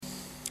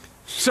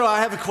So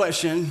I have a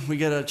question. We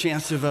get a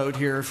chance to vote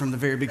here from the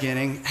very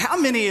beginning. How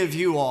many of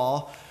you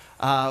all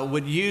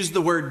would use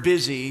the word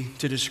busy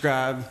to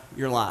describe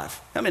your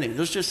life? How many?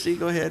 Let's just see.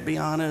 Go ahead. Be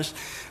honest.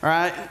 All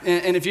right.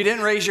 And if you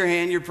didn't raise your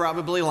hand, you're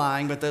probably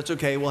lying, but that's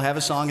okay. We'll have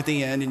a song at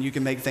the end and you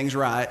can make things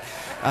right.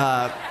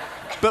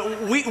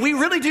 But we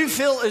really do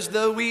feel as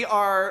though we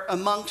are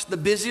amongst the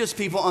busiest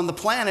people on the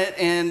planet,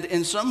 and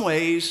in some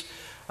ways,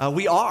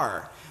 we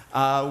are.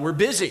 We're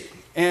busy.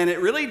 And it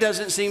really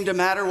doesn't seem to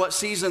matter what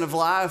season of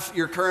life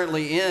you're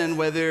currently in,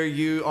 whether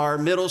you are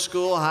middle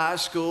school, high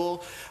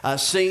school,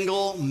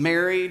 single,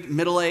 married,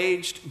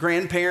 middle-aged,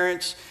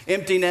 grandparents,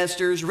 empty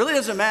nesters. It really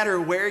doesn't matter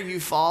where you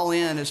fall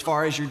in as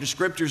far as your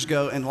descriptors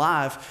go in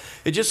life.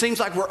 It just seems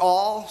like we're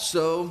all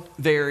so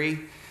very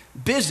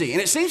busy.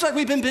 And it seems like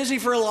we've been busy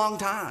for a long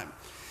time.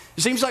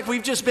 It seems like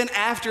we've just been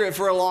after it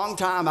for a long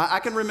time. I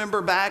can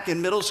remember back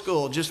in middle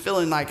school just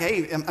feeling like,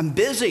 hey, I'm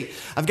busy.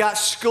 I've got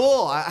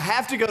school. I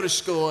have to go to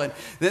school. And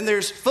then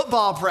there's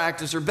football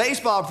practice or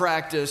baseball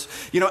practice,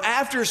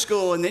 after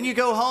school. And then you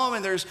go home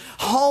and there's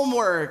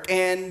homework.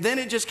 And then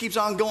it just keeps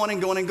on going and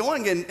going and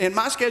going. And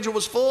my schedule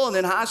was full. And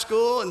then high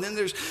school. And then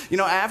there's,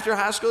 after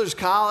high school, there's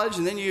college.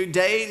 And then you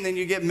date. And then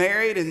you get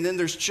married. And then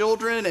there's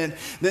children. And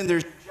then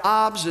there's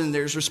jobs, and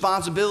there's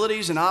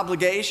responsibilities and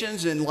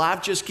obligations, and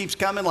life just keeps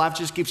coming, life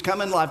just keeps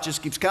coming, life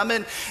just keeps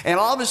coming. And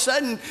all of a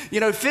sudden,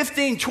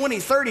 15, 20,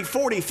 30,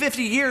 40,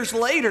 50 years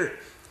later,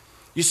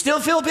 you still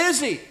feel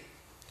busy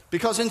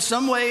because in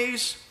some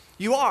ways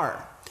you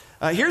are.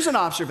 Here's an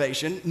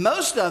observation.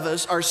 Most of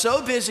us are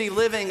so busy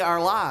living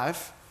our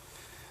life,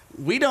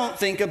 we don't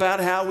think about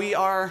how we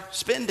are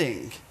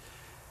spending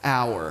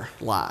our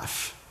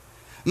life.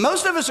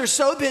 Most of us are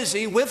so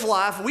busy with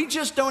life, we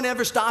just don't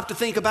ever stop to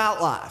think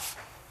about life.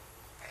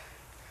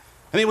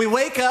 We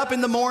wake up in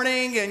the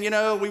morning and,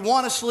 we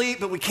want to sleep,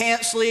 but we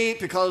can't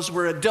sleep because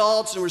we're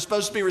adults and we're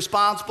supposed to be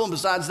responsible. And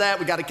besides that,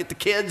 we got to get the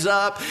kids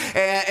up.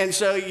 And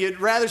so you'd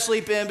rather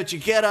sleep in, but you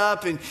get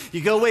up and you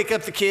go wake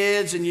up the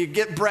kids and you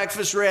get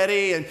breakfast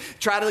ready and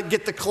try to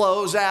get the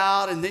clothes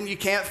out. And then you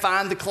can't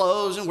find the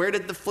clothes. And where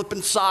did the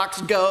flipping socks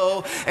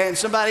go? And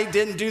somebody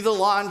didn't do the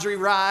laundry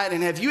right.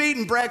 And have you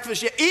eaten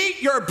breakfast yet? Eat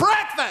your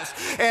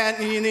breakfast.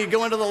 And you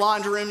go into the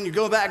laundry room and you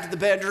go back to the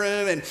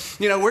bedroom. And,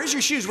 where's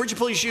your shoes? Where'd you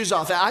pull your shoes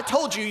off? I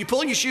told you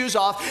pull your shoes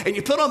off and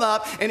you put them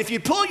up, and if you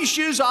pull your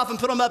shoes off and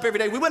put them up every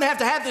day, we wouldn't have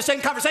to have the same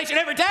conversation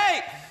every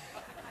day.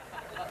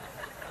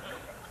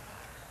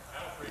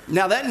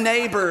 Now that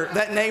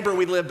neighbor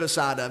we live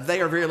beside of,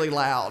 they are really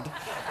loud,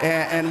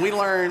 and we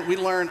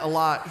learn a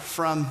lot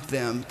from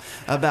them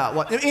about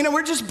what,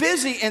 we're just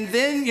busy. And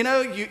then,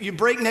 you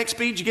break neck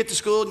speed, you get to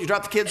school and you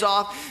drop the kids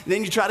off, and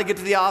then you try to get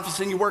to the office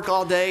and you work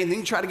all day, and then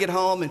you try to get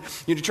home and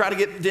you try to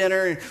get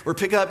dinner or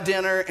pick up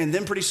dinner, and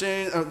then pretty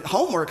soon,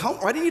 homework.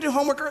 Why didn't you do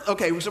homework?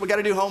 Okay, so we got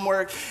to do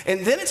homework.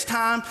 And then it's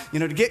time,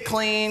 to get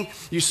clean.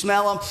 You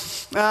smell them.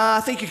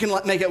 I think you can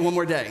make it one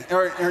more day.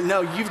 Or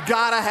no, you've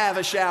got to have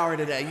a shower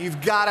today.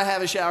 You've got to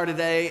have a shower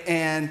today.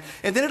 And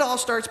then it all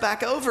starts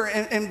back over.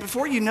 And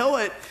before you know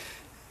it,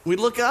 we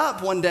look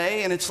up one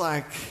day and it's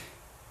like,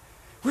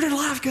 where did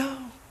life go?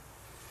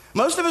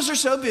 Most of us are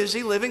so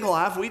busy living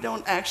life, we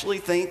don't actually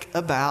think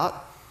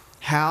about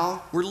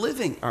how we're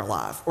living our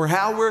life, or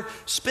how we're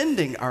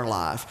spending our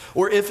life,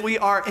 or if we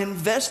are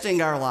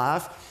investing our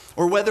life,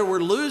 or whether we're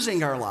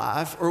losing our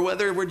life, or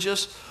whether we're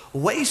just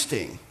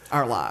wasting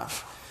our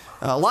life.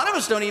 A lot of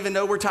us don't even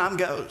know where time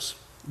goes,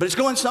 but it's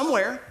going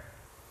somewhere.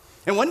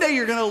 And one day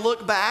you're going to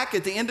look back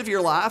at the end of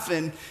your life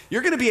and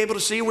you're going to be able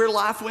to see where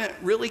life went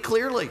really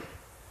clearly.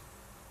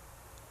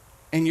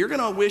 And you're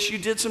going to wish you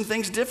did some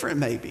things different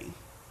maybe.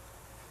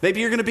 Maybe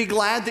you're going to be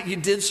glad that you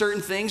did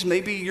certain things.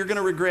 Maybe you're going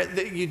to regret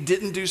that you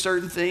didn't do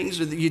certain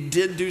things, or that you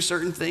did do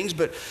certain things.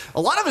 But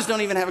a lot of us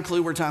don't even have a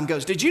clue where time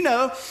goes. Did you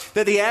know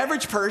that the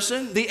average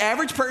person,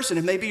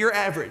 and maybe you're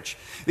average,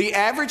 the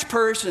average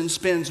person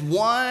spends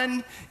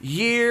 1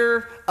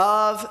 year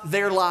of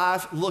their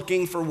life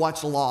looking for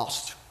what's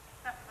lost?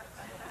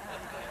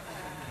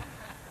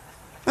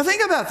 Now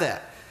think about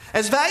that.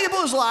 As valuable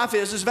as life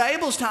is, as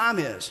valuable as time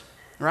is,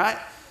 right?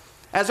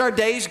 As our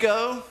days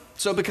go,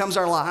 so becomes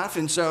our life.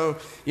 And so,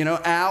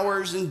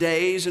 hours and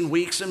days and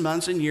weeks and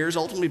months and years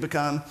ultimately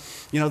become,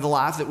 the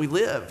life that we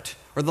lived,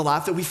 or the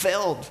life that we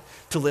failed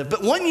to live.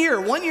 But 1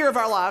 year of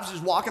our lives is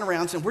walking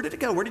around saying, where did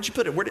it go? Where did you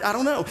put it? I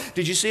don't know.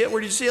 Did you see it?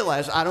 Where did you see it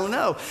last? I don't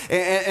know.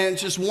 And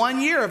just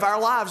 1 year of our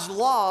lives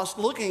lost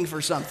looking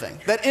for something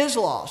that is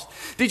lost.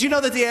 Did you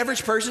know that the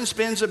average person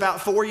spends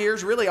about 4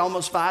 years, really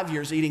almost 5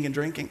 years, eating and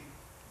drinking?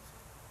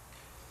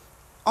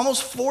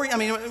 Almost 4,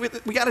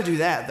 we got to do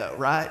that though,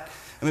 right?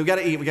 We got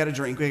to eat, we got to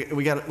drink,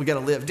 we got to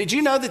live. Did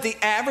you know that the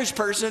average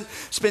person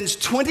spends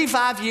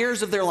 25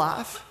 years of their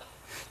life,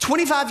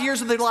 25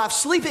 years of their life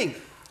sleeping?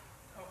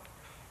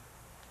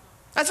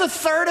 That's a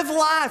third of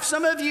life.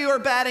 Some of you are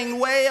batting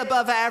way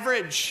above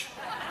average.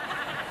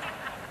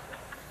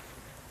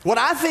 What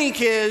I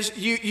think is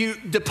you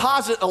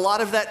deposit a lot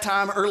of that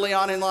time early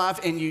on in life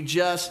and you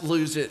just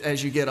lose it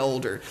as you get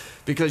older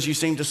because you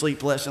seem to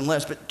sleep less and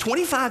less. But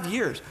 25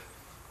 years.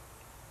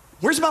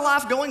 Where's my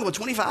life going? Well,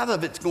 25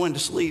 of it's going to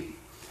sleep.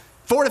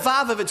 4 to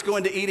 5 of it's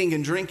going to eating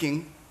and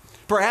drinking.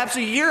 Perhaps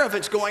a year of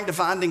it's going to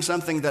finding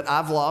something that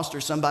I've lost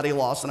or somebody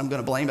lost and I'm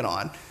going to blame it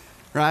on,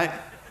 right?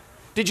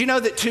 Did you know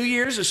that 2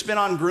 years is spent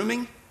on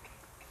grooming?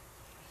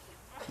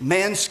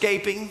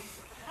 Manscaping?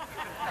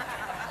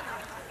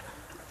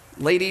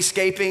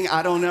 Ladyscaping?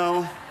 I don't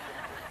know.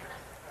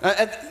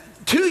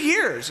 2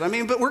 years. I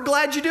mean, but we're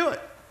glad you do it.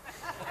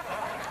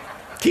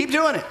 Keep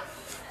doing it.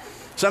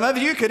 Some of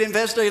you could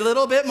invest a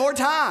little bit more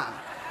time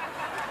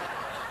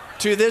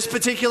to this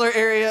particular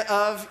area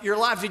of your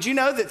life. Did you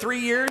know that 3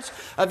 years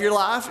of your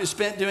life is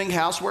spent doing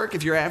housework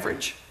if you're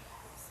average?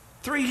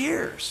 3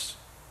 years.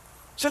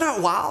 Is that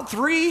not wild?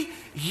 3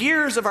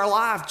 years of our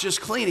life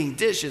just cleaning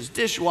dishes,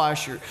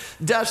 dishwasher,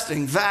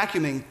 dusting,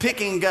 vacuuming,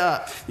 picking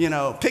up,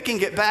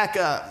 picking it back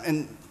up,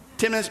 and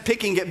 10 minutes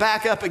picking it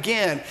back up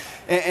again,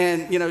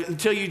 and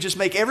until you just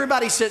make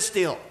everybody sit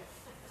still.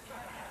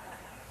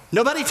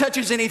 Nobody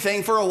touches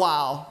anything for a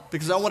while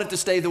because I want it to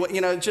stay the way,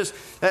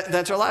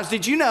 that's our lives.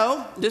 Did you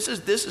know, this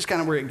is kind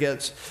of where it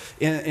gets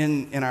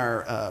in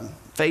our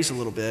face a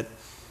little bit.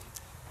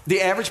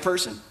 The average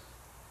person,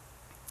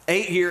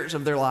 8 years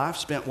of their life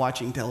spent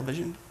watching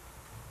television.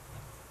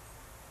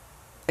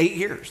 8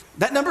 years.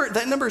 That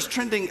number is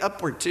trending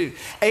upward too.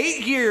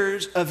 8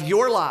 years of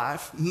your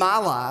life, my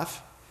life,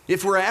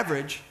 if we're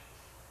average,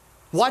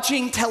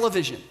 watching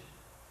television.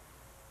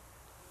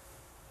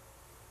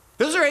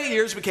 Those are 8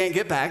 years we can't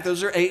get back.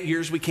 Those are 8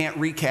 years we can't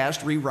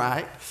recast,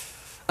 rewrite,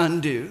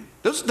 undo.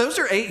 Those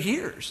are 8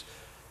 years.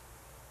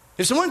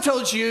 If someone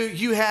told you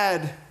you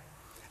had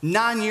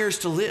 9 years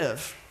to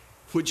live,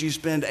 would you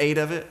spend 8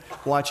 of it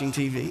watching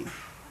TV?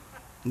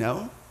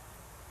 No.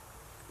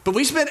 But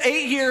we spend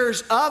 8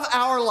 years of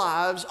our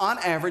lives on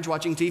average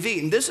watching TV.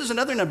 And this is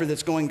another number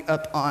that's going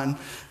up on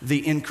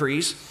the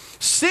increase.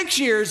 6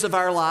 years of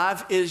our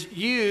life is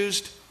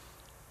used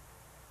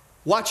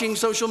watching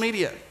social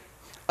media.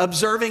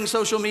 Observing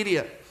social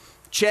media,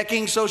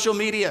 checking social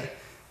media.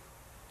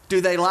 Do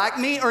they like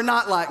me or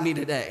not like me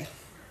today?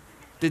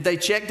 Did they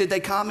check? Did they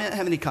comment?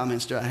 How many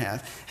comments do I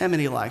have? How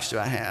many likes do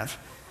I have?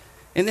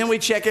 And then we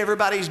check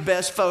everybody's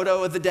best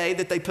photo of the day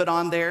that they put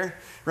on there,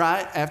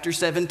 right? After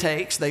 7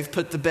 takes, they've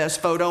put the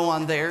best photo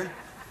on there.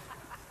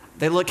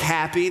 They look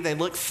happy, they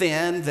look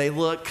thin, they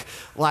look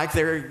like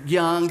they're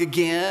young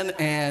again,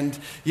 and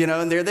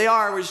and there they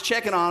are. We're just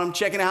checking on them,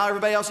 checking how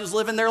everybody else is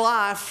living their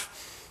life.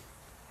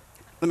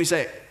 Let me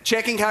say it.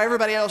 Checking how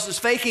everybody else is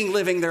faking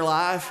living their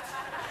life.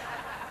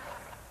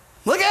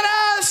 Look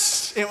at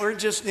us! And we're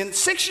just in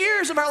 6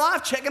 years of our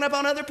life checking up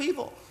on other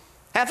people.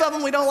 Half of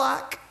them we don't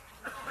like.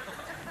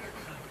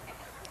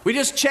 We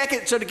just check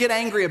it so to get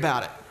angry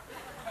about it.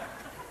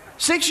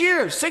 6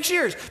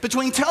 years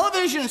between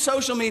television and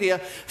social media,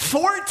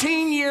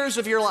 14 years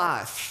of your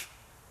life.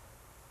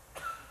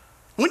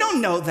 We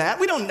don't know that.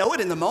 We don't know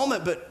it in the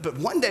moment, but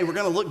one day we're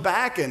going to look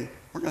back and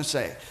we're going to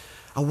say,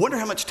 I wonder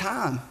how much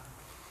time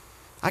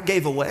I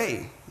gave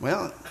away.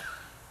 Well,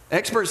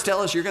 experts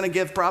tell us you're going to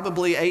give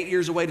probably 8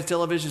 years away to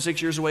television,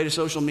 6 years away to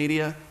social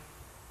media,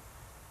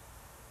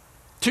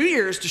 2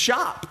 years to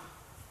shop.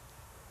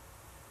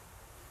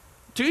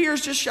 2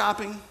 years just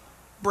shopping,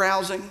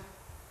 browsing,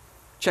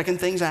 checking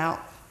things out,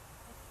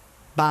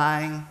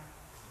 buying,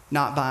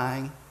 not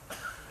buying.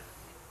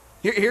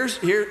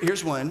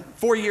 Here's one.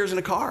 4 years in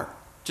a car,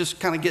 just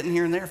kind of getting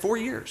here and there. 4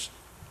 years.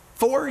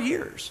 4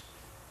 years.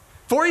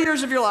 4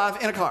 years of your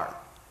life in a car.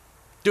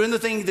 Doing the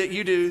thing that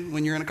you do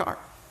when you're in a car.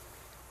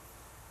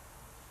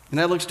 And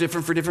that looks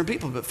different for different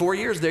people, but 4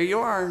 years, there you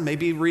are,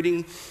 maybe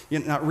reading,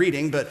 not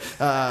reading, but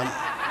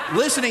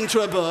listening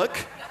to a book,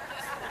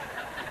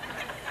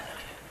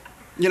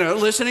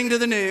 listening to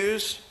the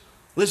news,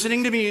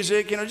 listening to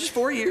music, just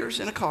 4 years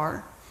in a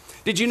car.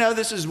 Did you know,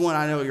 this is one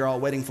I know you're all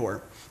waiting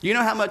for. You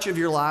know how much of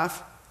your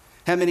life,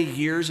 how many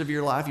years of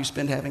your life you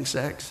spend having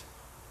sex?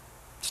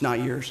 It's not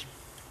years.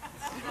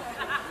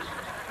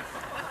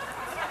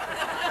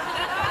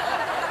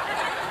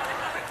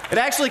 It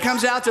actually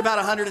comes out to about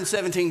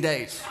 117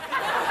 days.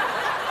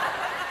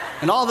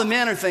 And all the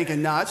men are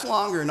thinking, no, it's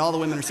longer. And all the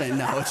women are saying,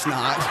 no, it's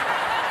not.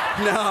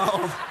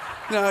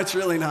 No, it's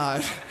really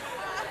not.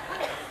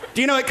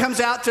 Do you know it comes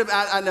out to,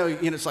 I know,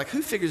 it's like,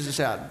 who figures this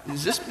out?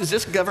 Is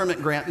this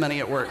government grant money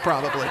at work?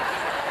 Probably.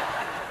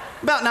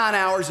 About 9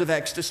 hours of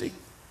ecstasy.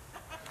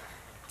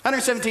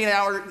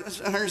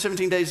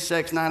 117 days of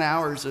sex, 9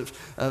 hours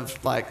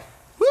of like,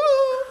 woo!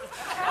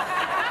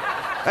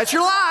 That's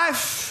your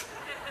life.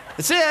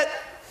 That's it.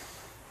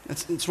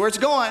 That's where it's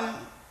going.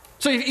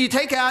 So you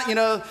take out,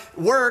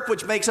 work,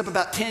 which makes up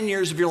about 10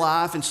 years of your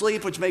life, and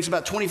sleep, which makes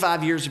about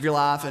 25 years of your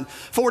life, and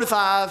 4 to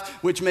 5,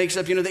 which makes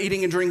up, the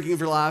eating and drinking of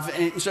your life.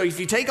 And so if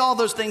you take all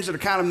those things that are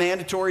kind of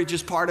mandatory,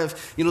 just part of,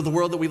 the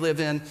world that we live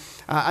in,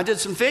 I did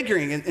some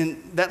figuring,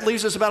 and that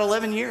leaves us about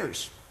 11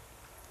 years.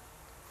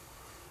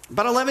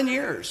 About 11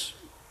 years.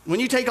 When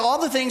you take all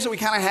the things that we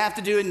kind of have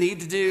to do and need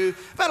to do,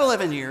 about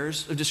 11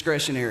 years of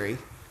discretionary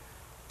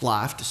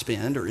life to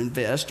spend or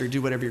invest or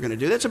do whatever you're going to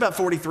do. That's about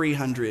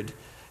 4,300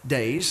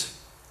 days.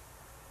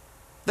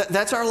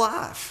 That's our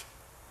life.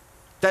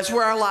 That's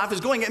where our life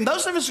is going. And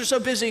most of us are so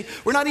busy,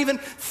 we're not even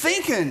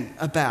thinking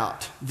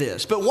about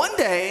this. But one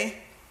day,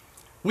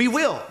 we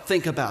will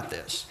think about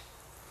this.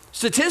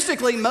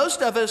 Statistically,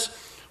 most of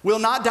us will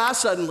not die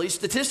suddenly.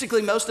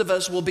 Statistically, most of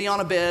us will be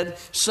on a bed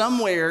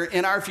somewhere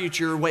in our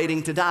future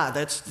waiting to die.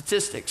 That's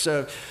statistics.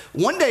 So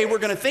one day we're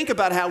going to think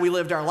about how we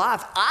lived our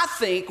life. I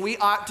think we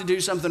ought to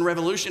do something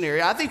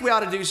revolutionary. I think we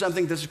ought to do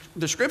something that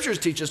the scriptures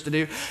teach us to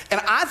do.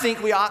 And I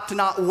think we ought to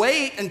not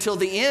wait until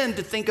the end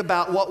to think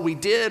about what we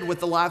did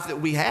with the life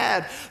that we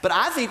had. But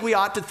I think we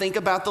ought to think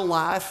about the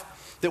life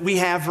that we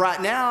have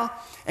right now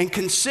and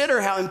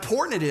consider how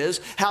important it is,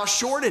 how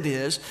short it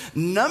is,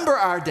 number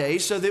our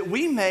days so that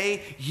we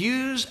may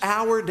use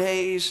our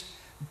days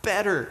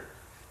better.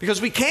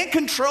 Because we can't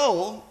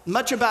control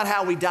much about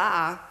how we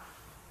die,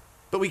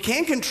 but we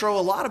can control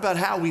a lot about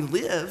how we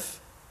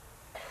live.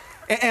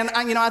 And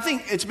I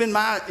think it's been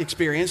my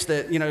experience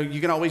that,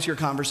 you can always hear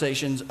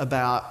conversations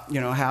about,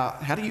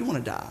 how do you want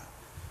to die?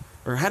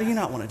 Or how do you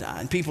not want to die?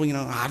 And people,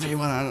 I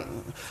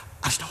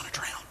just don't want to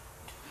drown.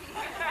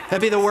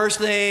 That'd be the worst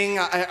thing.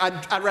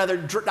 I'd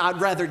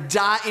rather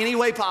die any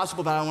way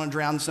possible, but I don't want to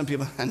drown. Some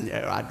people,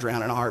 no, I'd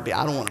drown in a heartbeat.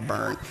 I don't want to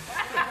burn.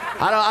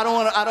 I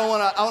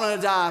want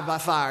to die by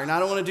fire, and I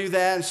don't want to do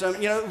that. And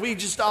so, we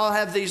just all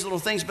have these little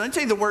things. But I'll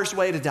tell you the worst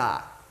way to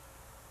die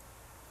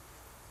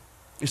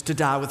is to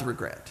die with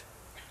regret.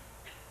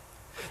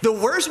 The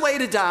worst way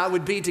to die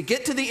would be to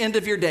get to the end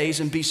of your days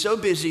and be so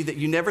busy that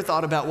you never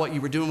thought about what you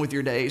were doing with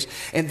your days.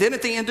 And then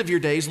at the end of your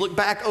days, look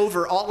back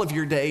over all of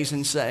your days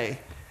and say,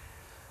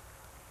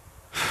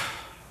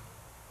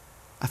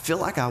 I feel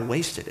like I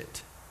wasted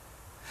it.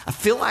 I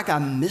feel like I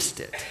missed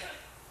it.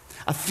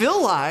 I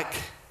feel like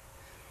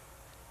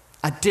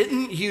I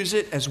didn't use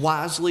it as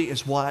wisely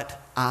as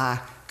what I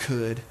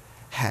could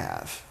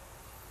have.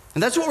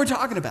 And that's what we're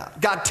talking about.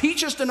 God,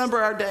 teach us to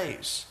number our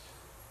days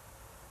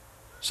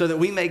so that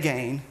we may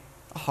gain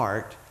a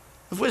heart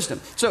of wisdom.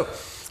 So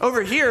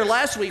over here,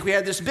 last week, we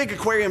had this big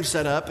aquarium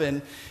set up,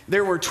 and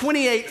there were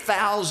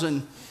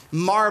 28,000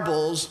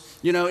 marbles,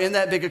 in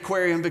that big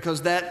aquarium,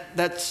 because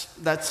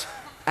that's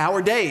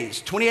our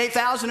days.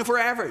 28,000 if we're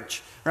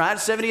average, right?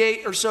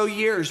 78 or so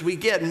years we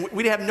get, and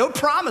we have no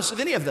promise of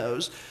any of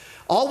those.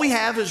 All we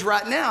have is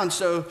right now, and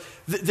so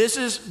this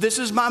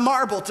is my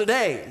marble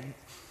today.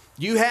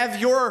 You have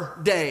your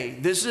day.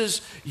 This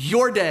is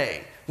your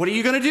day. What are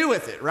you going to do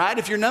with it, right?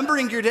 If you're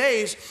numbering your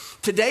days,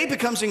 today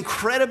becomes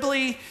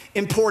incredibly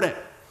important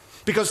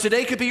because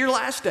today could be your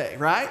last day,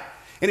 right?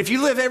 And if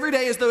you live every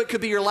day as though it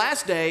could be your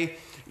last day,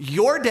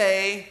 your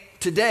day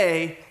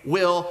today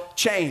will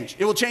change.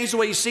 It will change the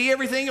way you see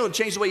everything. It will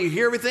change the way you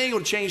hear everything. It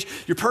will change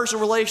your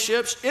personal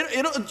relationships.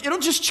 It'll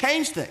just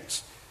change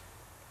things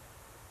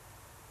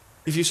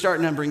if you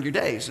start numbering your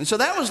days. And so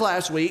that was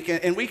last week,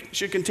 and we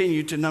should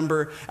continue to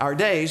number our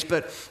days.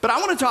 But I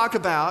want to talk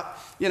about,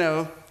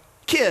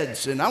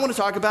 kids, and I want to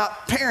talk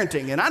about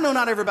parenting. And I know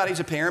not everybody's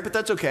a parent, but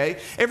that's okay.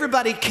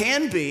 Everybody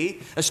can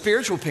be a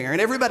spiritual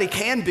parent. Everybody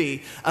can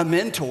be a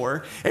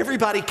mentor.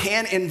 Everybody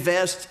can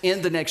invest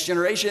in the next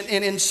generation.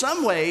 And in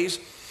some ways,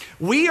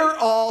 we are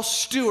all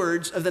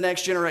stewards of the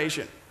next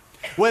generation.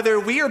 Whether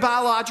we are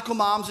biological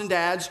moms and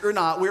dads or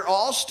not, we're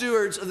all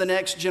stewards of the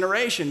next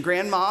generation.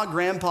 Grandma,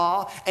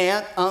 grandpa,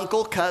 aunt,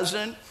 uncle,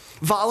 cousin,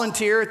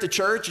 volunteer at the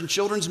church and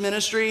children's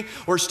ministry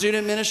or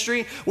student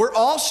ministry. We're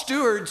all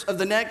stewards of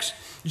the next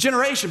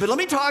generation. But let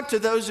me talk to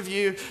those of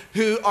you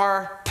who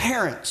are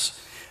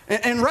parents.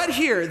 And right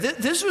here,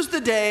 this was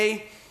the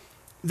day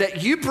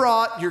that you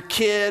brought your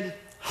kid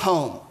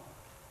home.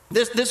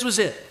 This was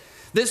it.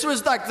 This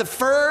was like the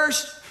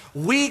first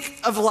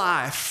week of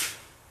life.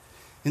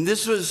 And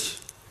this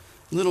was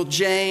little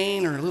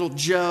Jane or little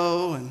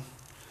Joe. And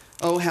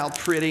oh, how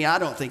pretty. I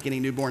don't think any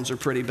newborns are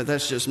pretty, but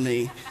that's just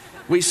me.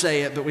 We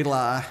say it, but we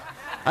lie.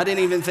 I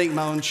didn't even think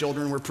my own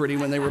children were pretty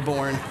when they were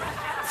born.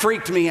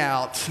 Freaked me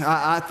out.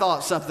 I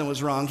thought something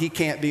was wrong. He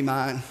can't be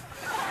mine.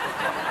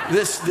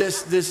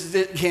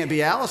 It can't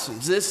be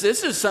Allison's. This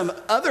is some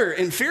other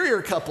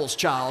inferior couple's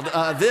child.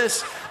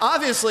 This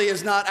obviously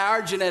is not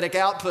our genetic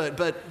output,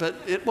 but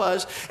it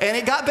was. And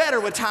it got better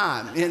with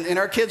time. And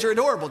our kids are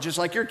adorable, just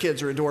like your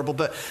kids are adorable.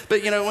 But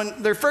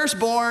when they're first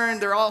born,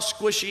 they're all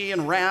squishy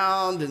and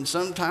round and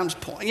sometimes,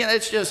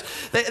 it's just,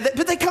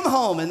 but they come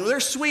home and they're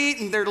sweet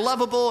and they're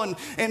lovable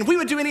and we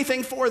would do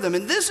anything for them.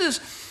 And this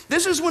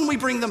is when we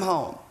bring them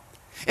home.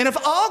 And if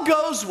all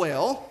goes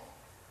well,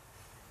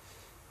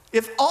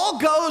 if all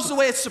goes the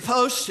way it's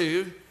supposed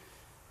to,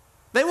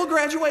 they will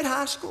graduate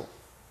high school.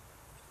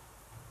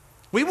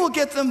 We will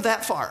get them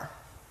that far.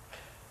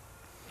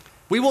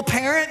 We will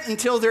parent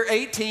until they're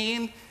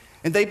 18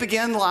 and they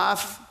begin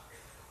life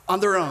on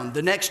their own,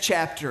 the next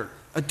chapter,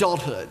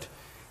 adulthood.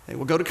 They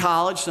will go to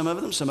college, some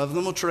of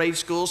them will trade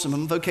school, some of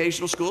them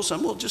vocational school,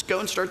 some will just go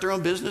and start their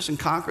own business and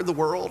conquer the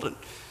world. And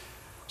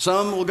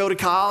some will go to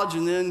college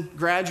and then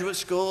graduate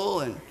school,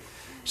 and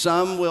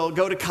some will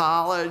go to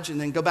college and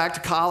then go back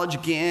to college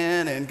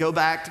again and go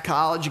back to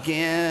college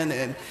again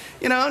and,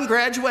 and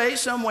graduate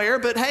somewhere.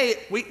 But hey,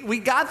 we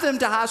got them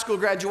to high school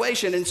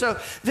graduation. And so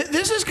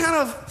this is kind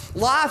of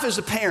life as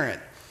a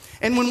parent.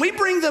 And when we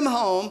bring them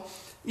home,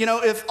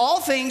 if all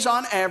things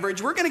on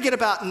average, we're going to get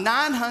about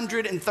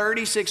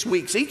 936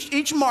 weeks.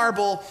 Each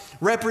marble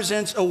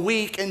represents a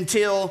week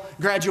until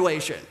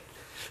graduation.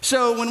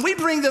 So when we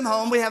bring them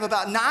home, we have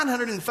about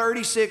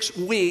 936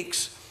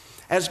 weeks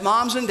as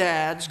moms and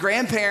dads,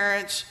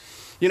 grandparents.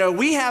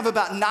 We have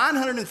about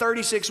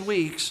 936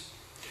 weeks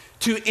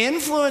to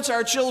influence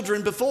our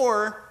children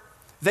before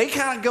they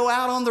kind of go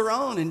out on their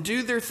own and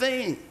do their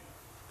thing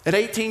at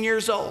 18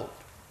 years old.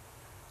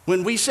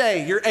 When we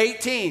say, you're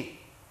 18,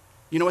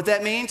 you know what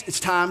that means? It's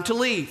time to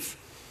leave.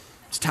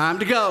 It's time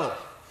to go.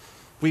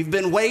 We've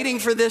been waiting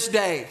for this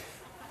day.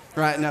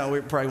 Right? No,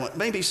 we probably won't.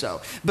 Maybe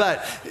so.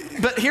 But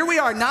here we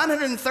are,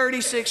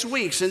 936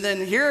 weeks. And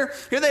then here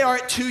they are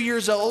at 2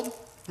 years old.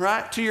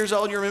 Right? 2 years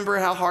old, you remember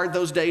how hard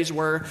those days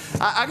were.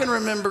 I can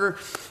remember,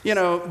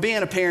 being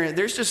a parent,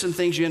 there's just some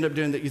things you end up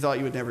doing that you thought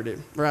you would never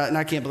do. Right? And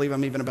I can't believe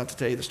I'm even about to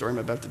tell you the story I'm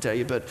about to tell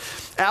you. But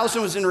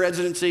Allison was in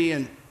residency,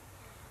 and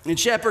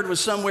Shepard was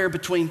somewhere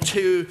between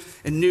 2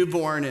 and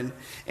newborn,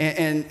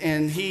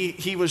 and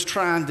he was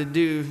trying to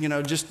do,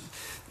 just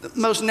the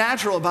most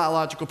natural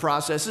biological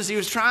processes. He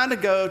was trying to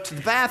go to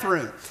the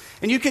bathroom,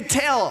 and you could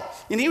tell,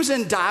 and he was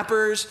in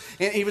diapers,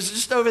 and he was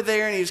just over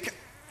there, and he was,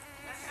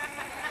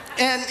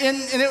 and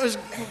it was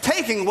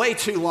taking way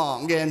too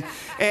long, and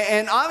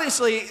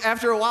obviously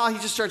after a while he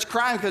just starts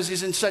crying because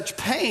he's in such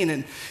pain,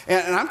 and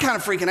I'm kind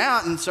of freaking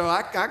out, and so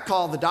I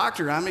call the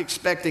doctor. I'm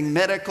expecting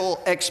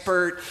medical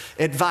expert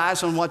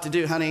advice on what to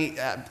do. Honey,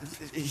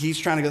 he's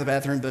trying to go to the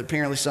bathroom, but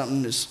apparently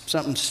something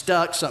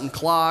stuck, something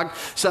clogged,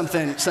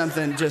 something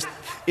just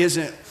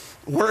isn't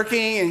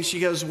working. And she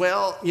goes,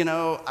 well, you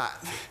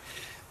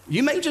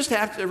may just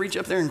have to reach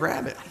up there and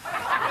grab it.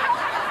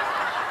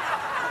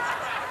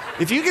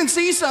 If you can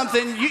see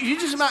something, you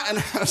just might.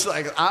 And I was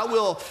like, I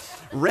will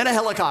rent a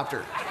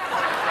helicopter.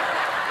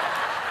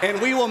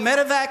 And we will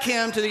medevac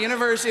him to the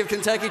University of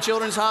Kentucky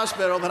Children's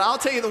Hospital. But I'll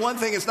tell you the one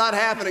thing that's not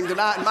happening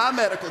tonight in my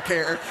medical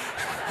care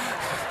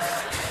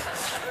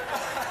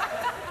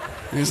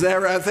is that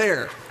right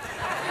there.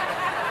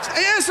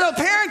 So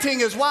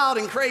parenting is wild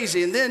and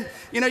crazy. And then,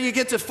 you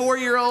get to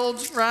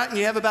 4-year-olds, right? And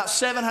you have about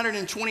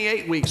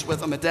 728 weeks with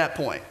them at that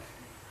point.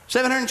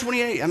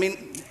 728. I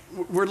mean,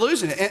 we're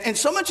losing it. And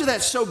so much of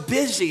that's so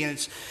busy,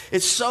 and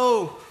it's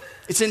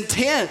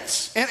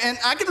intense. And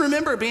I can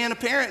remember being a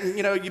parent, and,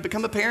 you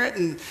become a parent,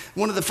 and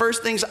one of the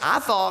first things I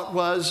thought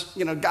was,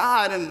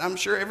 God, and I'm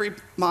sure every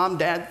mom,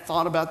 dad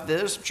thought about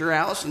this. I'm sure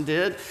Allison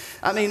did.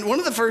 I mean, one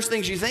of the first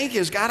things you think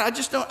is, God, I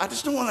just don't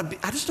want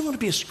to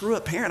be a screw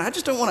up parent. I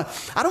don't want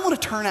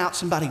to turn out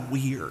somebody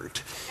weird.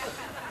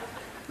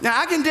 Now,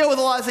 I can deal with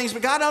a lot of things,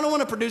 but God, I don't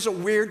want to produce a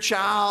weird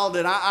child,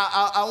 and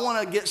I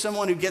want to get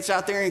someone who gets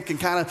out there and can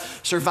kind of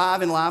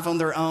survive in life on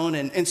their own.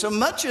 And so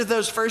much of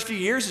those first few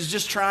years is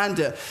just trying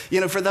to,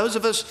 for those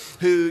of us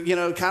who,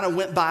 kind of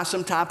went by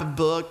some type of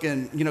book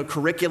and,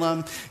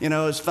 curriculum,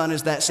 as fun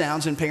as that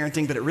sounds in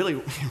parenting, but it really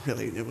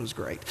was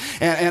great.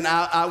 And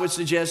I would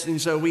suggest,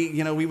 and so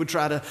we would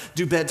try to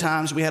do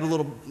bedtimes. We had a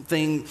little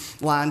thing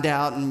lined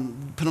out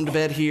and put them to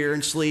bed here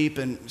and sleep.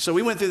 And so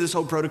we went through this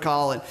whole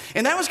protocol,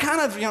 and that was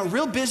kind of,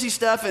 real busy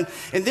stuff. And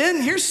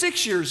then here's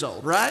 6 years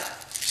old, right?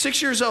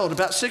 6 years old,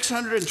 about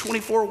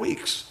 624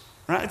 weeks,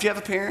 right? If you're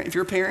a parent,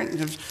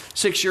 and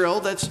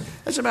 6-year-old, that's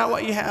about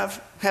what you have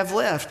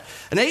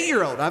left. An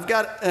 8-year-old, I've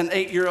got an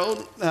 8-year-old.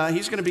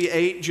 He's going to be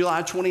 8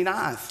 July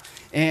 29th.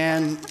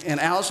 And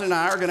Allison and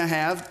I are going to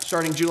have,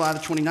 starting July the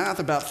 29th,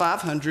 about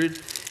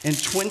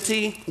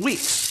 520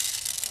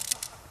 weeks.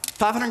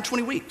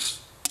 520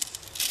 weeks.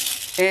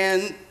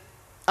 And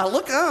I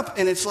look up,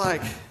 and it's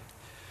like,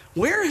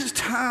 where has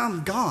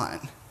time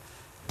gone?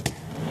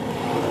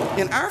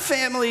 In our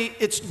family,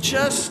 it's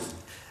just,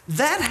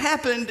 that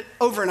happened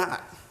overnight.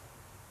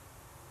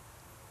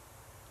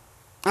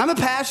 I'm a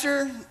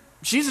pastor.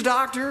 She's a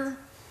doctor.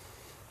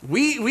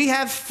 We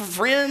have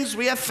friends.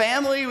 We have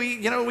family.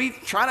 We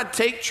try to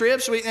take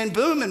trips. And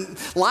boom, and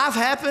life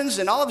happens.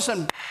 And all of a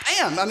sudden,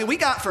 bam, I mean, we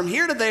got from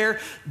here to there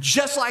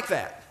just like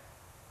that.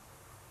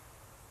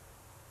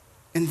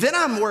 And then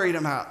I'm worried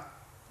about,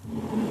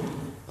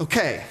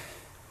 okay,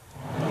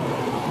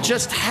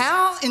 just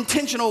how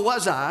intentional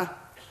was I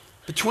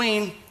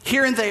between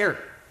here and there?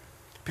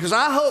 Because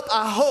I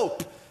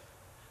hope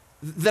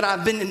that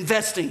I've been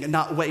investing and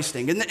not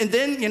wasting. And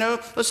then,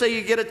 let's say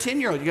you get a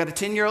 10-year-old. You got a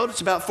 10-year-old,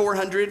 it's about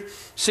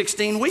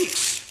 416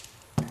 weeks.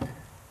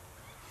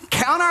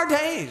 Count our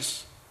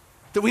days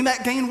that we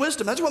might gain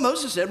wisdom. That's what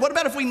Moses said. What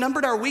about if we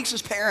numbered our weeks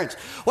as parents?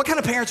 What kind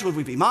of parents would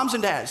we be? Moms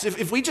and dads.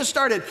 If we just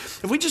started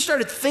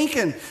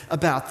thinking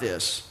about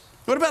this.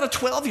 What about a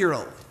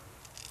 12-year-old?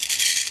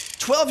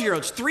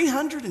 12-year-olds,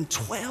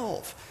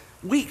 312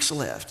 weeks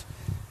left.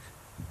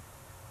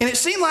 And it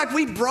seemed like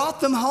we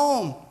brought them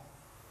home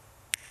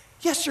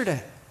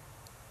yesterday.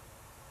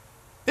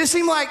 It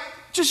seemed like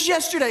just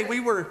yesterday we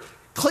were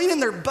cleaning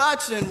their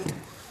butts and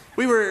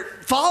we were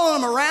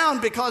following them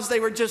around because they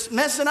were just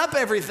messing up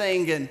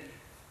everything. And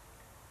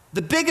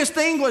the biggest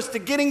thing was to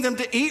getting them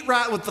to eat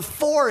right with the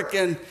fork.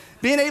 And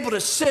being able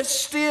to sit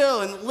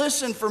still and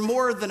listen for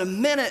more than a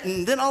minute,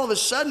 and then all of a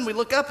sudden we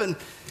look up and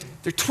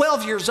they're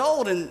 12 years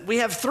old and we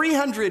have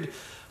 300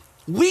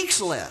 weeks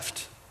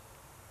left.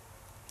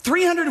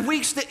 300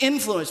 weeks to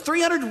influence,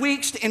 300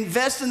 weeks to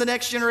invest in the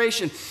next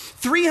generation,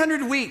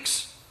 300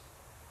 weeks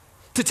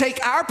to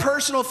take our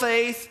personal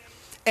faith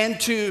and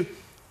to,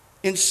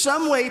 in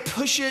some way,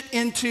 push it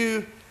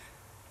into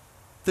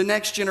the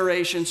next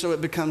generation so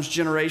it becomes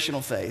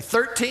generational faith.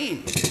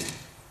 13,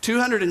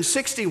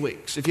 260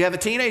 weeks. If you have a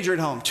teenager at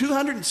home,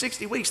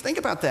 260 weeks. Think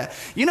about that.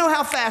 You know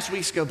how fast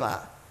weeks go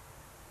by.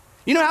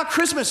 You know how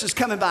Christmas is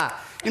coming by.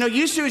 You know,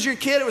 used to as your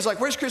kid, it was like,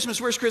 where's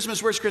Christmas, where's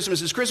Christmas, where's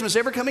Christmas? Is Christmas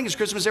ever coming? Is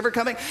Christmas ever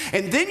coming?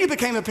 And then you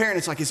became a parent.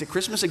 It's like, is it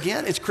Christmas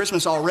again? It's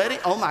Christmas already?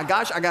 Oh my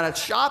gosh, I got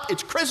to shop.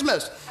 It's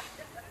Christmas.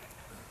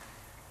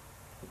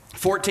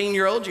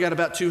 14-year-old, you got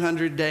about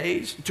 200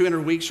 days, 200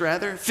 weeks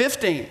rather.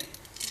 15,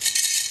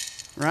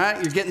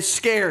 right? You're getting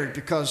scared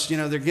because, you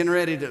know, they're getting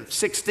ready to,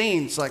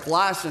 16, it's like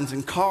license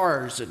and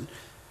cars, and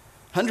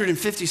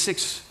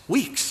 156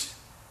 weeks.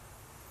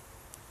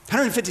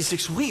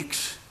 156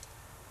 weeks.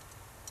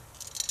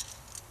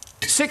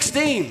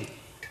 16,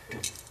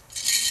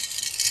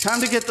 time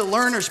to get the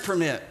learner's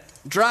permit,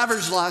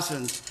 driver's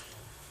license,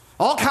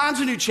 all kinds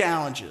of new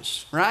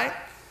challenges, right?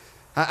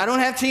 I don't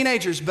have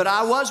teenagers, but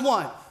I was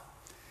one,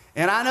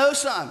 and I know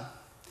some,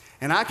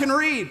 and I can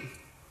read,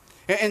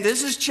 and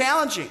this is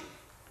challenging,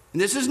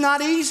 and this is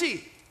not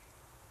easy,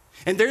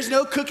 and there's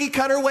no cookie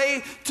cutter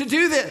way to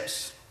do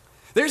this.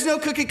 There's no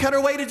cookie cutter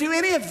way to do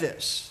any of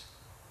this.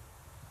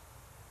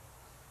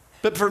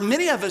 But for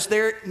many of us,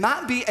 there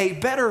might be a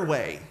better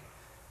way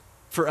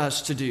for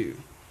us to do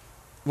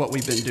what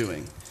we've been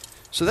doing.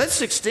 So that's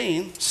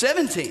 16.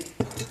 17.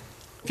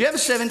 If you have a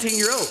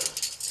 17-year-old,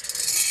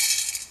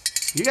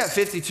 you got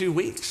 52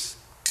 weeks.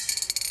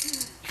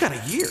 You got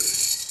a year.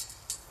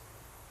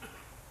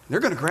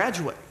 They're going to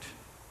graduate.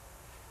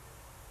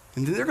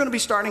 And then they're going to be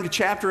starting a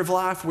chapter of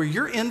life where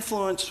your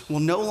influence will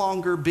no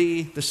longer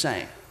be the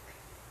same.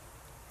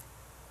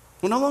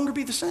 Will no longer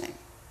be the same.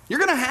 You're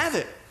going to have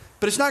it,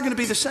 but it's not going to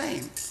be the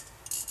same.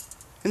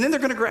 And then they're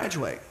going to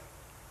graduate.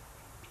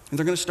 And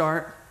they're going to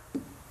start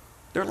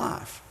their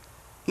life.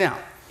 Now,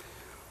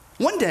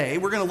 one day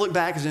we're going to look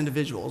back as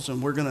individuals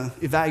and we're going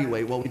to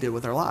evaluate what we did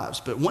with our lives.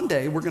 But one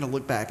day we're going to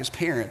look back as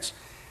parents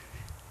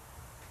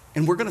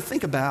and we're going to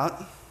think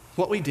about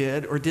what we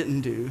did or didn't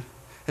do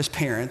as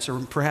parents, or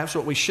perhaps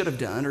what we should have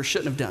done or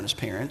shouldn't have done as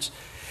parents.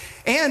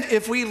 And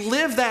if we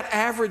live that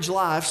average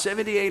life,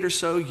 78 or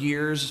so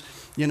years,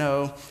 you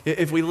know,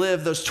 if we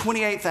live those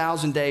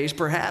 28,000 days,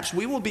 perhaps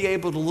we will be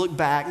able to look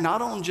back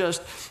not on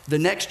just the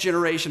next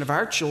generation of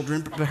our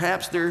children, but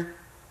perhaps their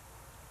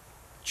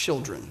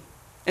children,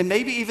 and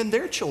maybe even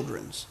their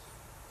children's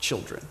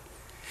children.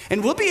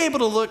 And we'll be able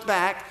to look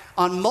back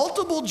on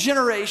multiple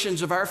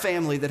generations of our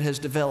family that has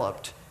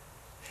developed.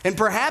 And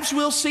perhaps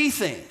we'll see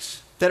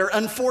things that are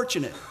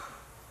unfortunate.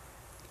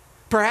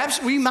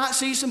 Perhaps we might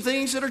see some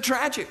things that are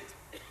tragic.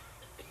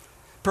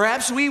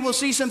 Perhaps we will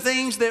see some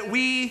things that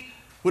we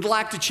would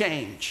like to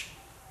change.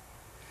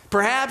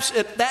 Perhaps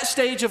at that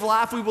stage of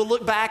life, we will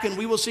look back and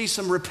we will see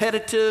some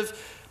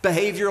repetitive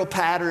behavioral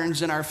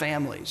patterns in our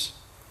families.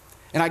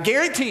 And I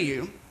guarantee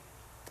you,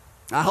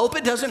 I hope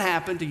it doesn't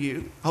happen to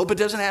you. I hope it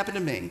doesn't happen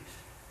to me.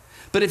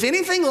 But if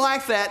anything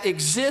like that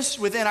exists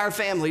within our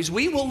families,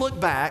 we will look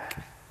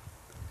back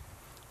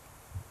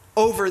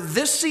over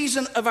this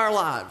season of our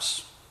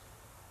lives.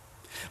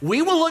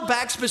 We will look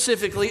back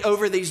specifically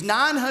over these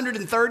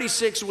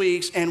 936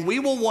 weeks and we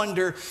will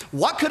wonder,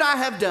 what could I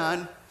have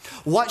done?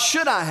 What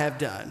should I have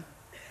done?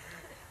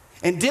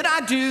 And did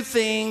I do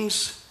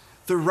things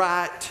the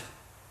right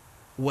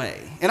way?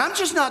 And I'm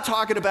just not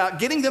talking about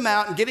getting them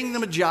out and getting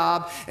them a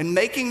job and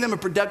making them a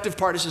productive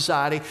part of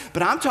society,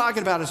 but I'm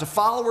talking about as a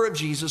follower of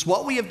Jesus,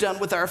 what we have done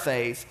with our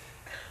faith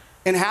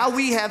and how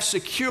we have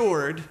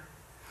secured,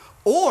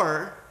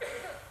 or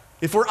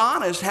if we're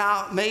honest,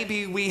 how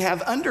maybe we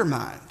have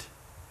undermined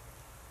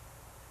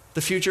the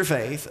future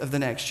faith of the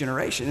next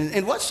generation.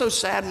 And what's so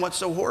sad and what's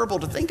so horrible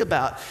to think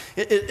about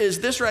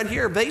is this right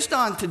here, based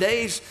on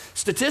today's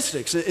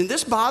statistics. And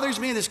this bothers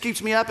me and this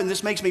keeps me up and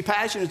this makes me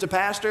passionate as a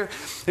pastor.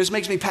 This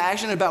makes me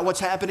passionate about what's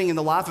happening in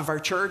the life of our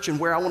church and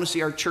where I want to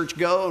see our church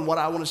go and what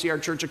I want to see our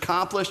church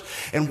accomplish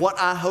and what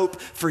I hope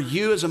for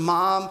you as a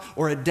mom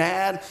or a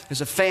dad,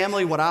 as a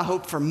family, what I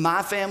hope for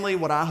my family,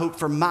 what I hope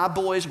for my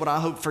boys, what I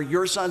hope for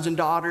your sons and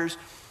daughters,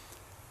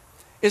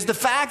 is the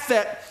fact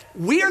that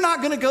we are not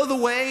going to go the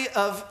way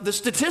of the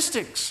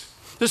statistics.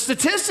 The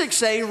statistics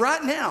say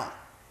right now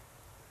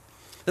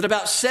that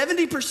about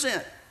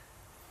 70%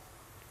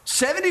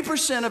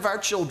 of our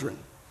children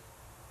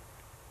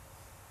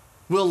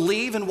will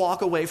leave and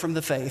walk away from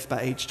the faith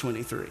by age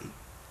 23.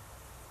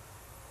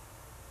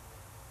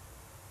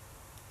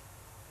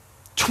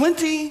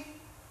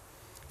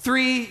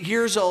 23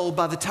 years old,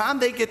 by the time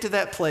they get to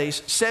that place,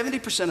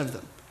 70% of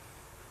them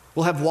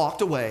will have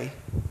walked away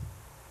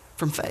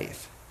from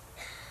faith.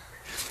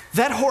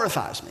 That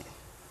horrifies me.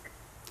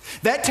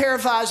 That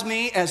terrifies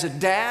me as a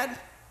dad.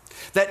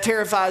 That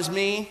terrifies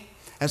me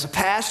as a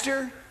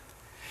pastor.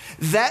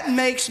 That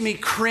makes me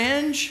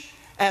cringe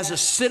as a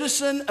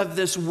citizen of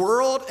this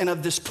world and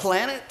of this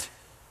planet.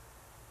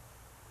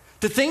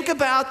 To think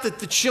about that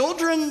the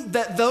children,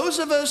 that those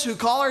of us who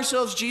call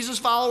ourselves Jesus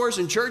followers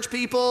and church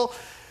people,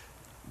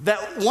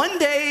 that one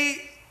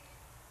day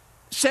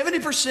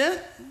 70%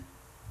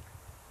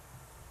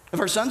 of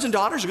our sons and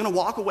daughters are going to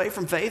walk away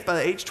from faith by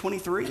the age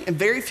 23, and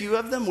very few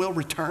of them will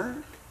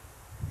return.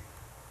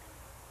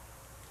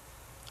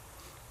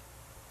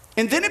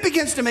 And then it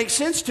begins to make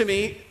sense to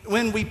me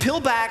when we peel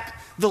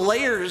back the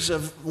layers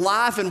of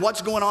life and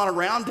what's going on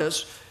around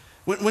us,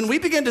 when we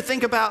begin to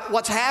think about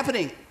what's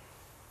happening.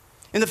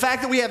 And the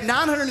fact that we have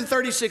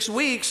 936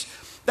 weeks,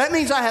 that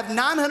means I have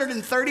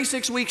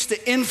 936 weeks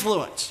to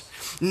influence,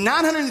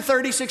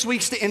 936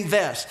 weeks to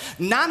invest,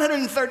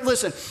 930,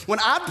 listen, when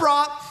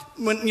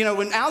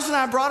Alice and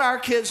I brought our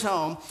kids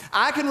home,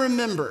 I can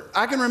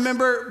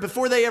remember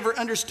before they ever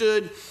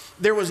understood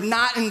there was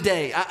night and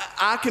day.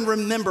 I can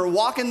remember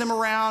walking them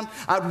around.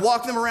 I'd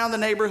walk them around the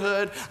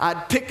neighborhood.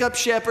 I'd pick up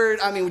Shepherd,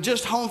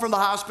 just home from the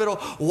hospital,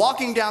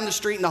 walking down the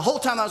street. And the whole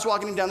time I was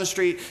walking him down the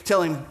street,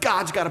 telling him,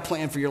 God's got a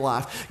plan for your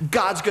life.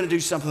 God's going to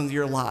do something with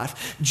your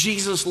life.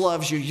 Jesus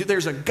loves you.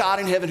 There's a God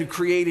in heaven who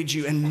created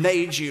you and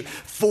made you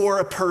for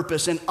a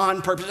purpose and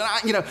on purpose.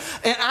 And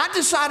I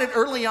decided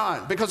early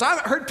on, because I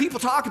heard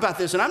people talk about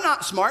this, and I'm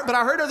not smart, but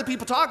I heard other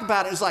people talk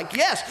about it. It's like,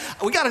 yes,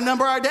 we got to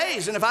number our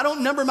days. And if I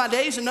don't number my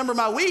days and number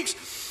my weeks,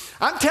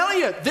 I'm telling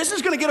you, this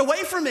is going to get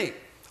away from me.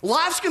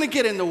 Life's going to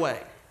get in the way.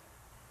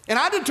 And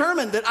I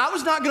determined that I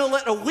was not going to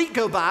let a week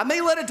go by. I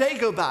may let a day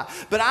go by,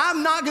 but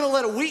I'm not going to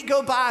let a week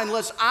go by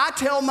unless I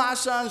tell my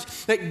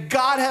sons that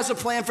God has a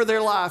plan for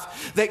their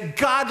life, that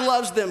God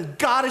loves them,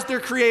 God is their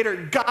creator,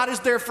 God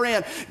is their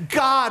friend,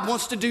 God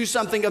wants to do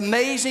something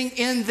amazing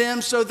in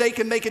them so they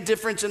can make a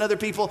difference in other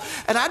people.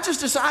 And I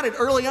just decided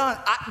early on,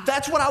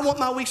 that's what I want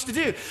my weeks to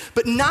do.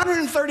 But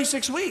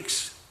 936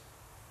 weeks.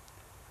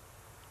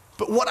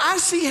 But what I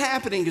see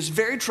happening is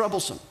very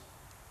troublesome.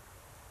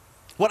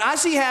 What I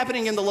see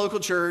happening in the local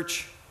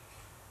church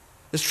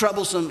is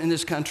troublesome in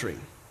this country.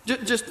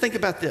 Just think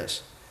about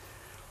this.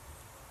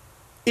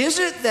 Is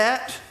it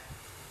that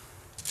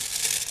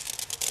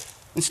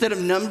instead of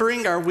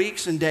numbering our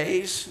weeks and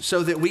days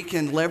so that we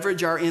can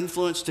leverage our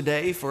influence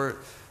today for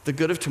the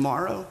good of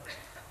tomorrow,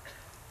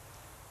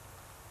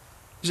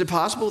 is it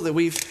possible that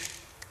we've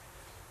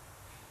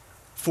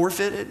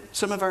forfeited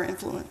some of our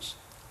influence?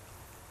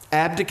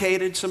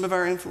 Abdicated some of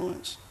our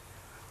influence?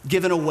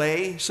 Given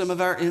away some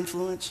of our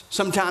influence?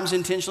 Sometimes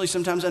intentionally,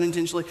 sometimes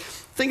unintentionally.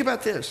 Think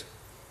about this.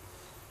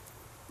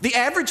 The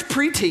average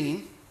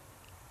preteen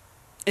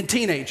and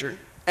teenager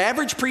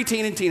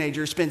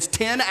spends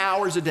 10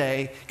 hours a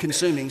day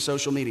consuming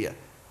social media.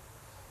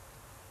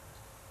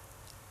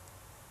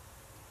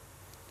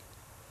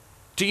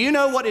 Do you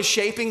know what is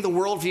shaping the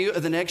worldview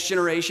of the next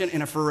generation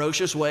in a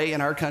ferocious way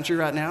in our country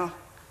right now?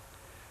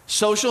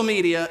 Social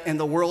media and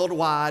the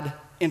worldwide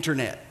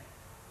internet.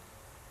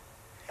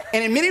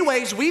 And in many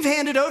ways, we've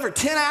handed over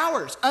 10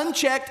 hours,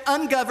 unchecked,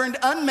 ungoverned,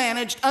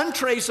 unmanaged,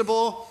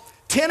 untraceable,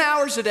 10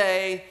 hours a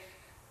day.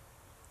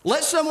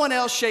 Let someone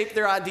else shape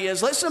their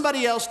ideas. Let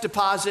somebody else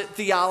deposit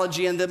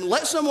theology in them.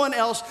 Let someone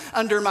else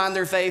undermine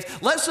their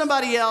faith. Let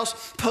somebody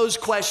else pose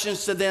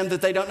questions to them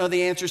that they don't know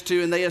the answers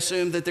to, and they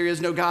assume that there is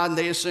no God, and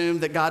they assume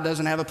that God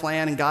doesn't have a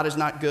plan, and God is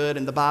not good,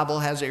 and the Bible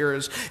has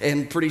errors,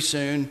 and pretty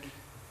soon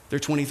they're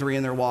 23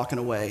 and they're walking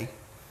away.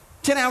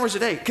 10 hours a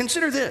day.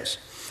 Consider this.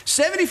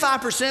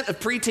 75% of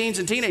preteens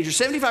and teenagers,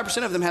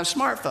 75% of them have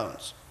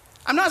smartphones.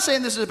 I'm not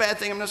saying this is a bad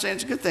thing. I'm not saying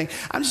it's a good thing.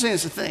 I'm just saying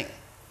it's a thing.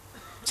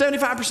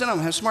 75% of them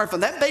have a smartphone.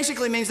 That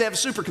basically means they have a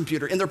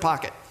supercomputer in their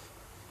pocket.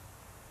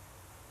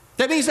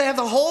 That means they have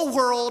the whole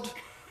world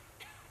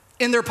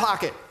in their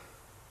pocket.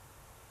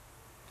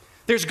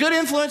 There's good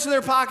influence in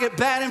their pocket,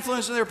 bad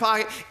influence in their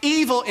pocket,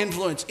 evil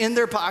influence in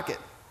their pocket.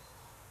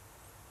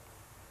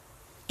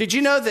 Did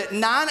you know that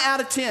 9 out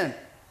of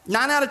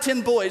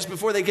 10 boys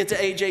before they get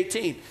to age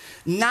 18,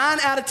 9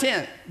 out of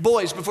 10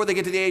 boys before they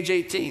get to the age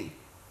 18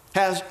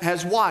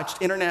 has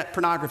watched internet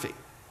pornography.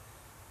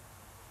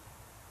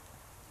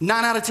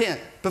 9 out of 10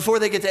 before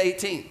they get to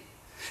 18.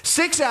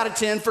 6 out of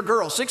 10 for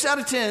girls. 6 out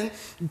of 10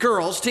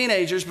 girls,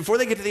 teenagers, before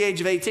they get to the age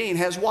of 18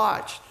 has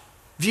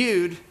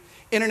viewed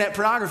internet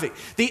pornography.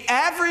 The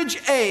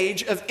average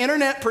age of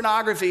internet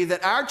pornography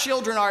that our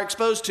children are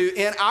exposed to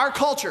in our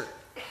culture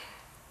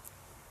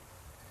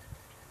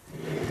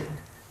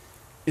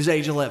is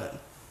age 11.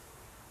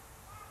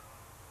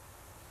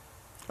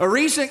 A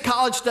recent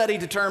college study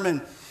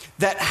determined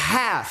that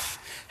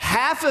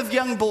half of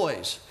young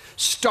boys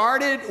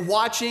started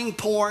watching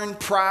porn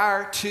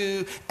prior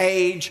to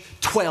age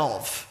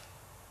 12.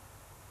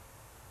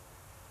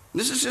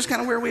 This is just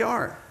kind of where we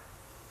are.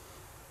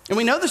 And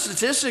we know the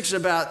statistics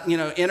about,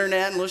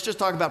 internet, and let's just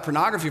talk about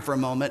pornography for a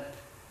moment,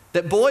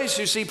 that boys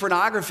who see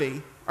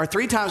pornography are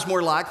 3 times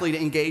more likely to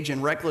engage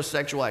in reckless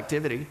sexual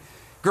activity.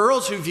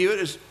 Girls who view it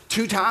as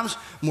 2 times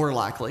more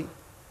likely.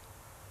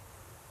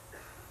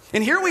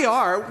 And here we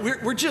are,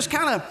 we're just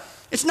kind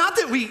of It's not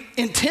that we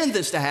intend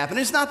this to happen.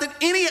 It's not that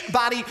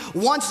anybody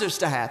wants this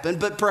to happen,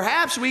 but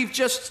perhaps we've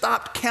just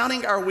stopped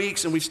counting our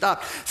weeks and we've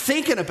stopped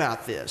thinking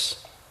about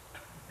this.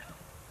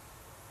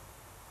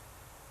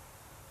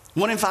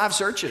 1 in 5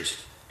 searches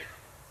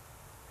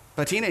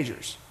by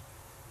teenagers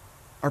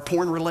are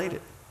porn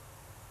related.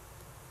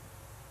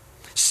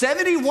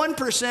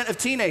 71% of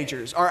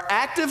teenagers are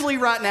actively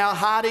right now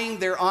hiding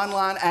their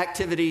online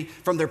activity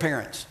from their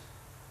parents.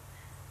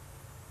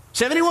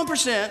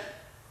 71%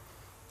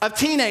 of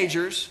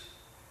teenagers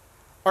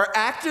are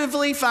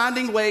actively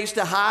finding ways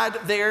to hide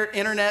their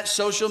internet,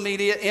 social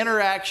media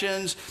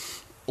interactions,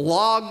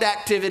 logged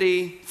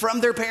activity from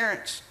their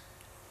parents.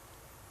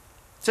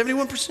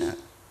 71%.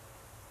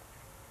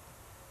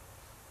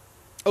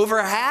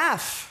 Over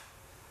half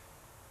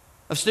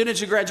of students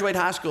who graduate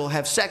high school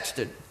have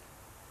sexted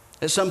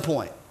at some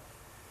point.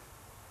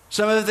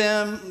 Some of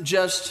them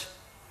just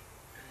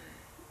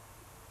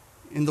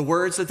in the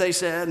words that they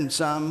said, and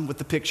some with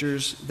the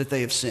pictures that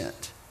they have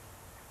sent.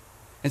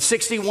 And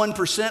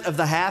 61% of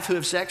the half who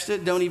have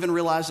sexted don't even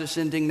realize that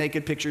sending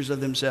naked pictures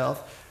of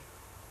themselves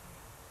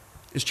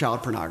is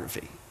child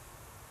pornography,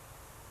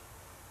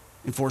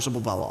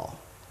 enforceable by law.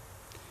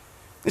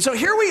 And so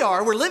here we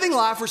are, we're living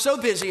life, we're so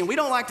busy, and we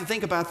don't like to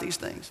think about these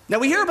things. Now,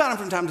 we hear about them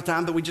from time to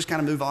time, but we just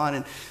kind of move on,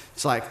 and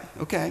it's like,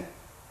 okay.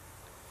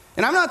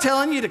 And I'm not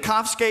telling you to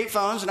confiscate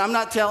phones, and I'm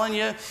not telling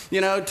you,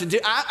 to do,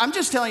 I'm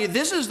just telling you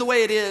this is the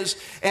way it is,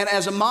 and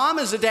as a mom,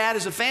 as a dad,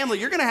 as a family,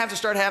 you're going to have to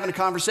start having a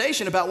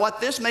conversation about what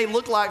this may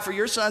look like for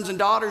your sons and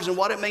daughters and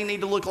what it may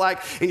need to look like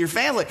in your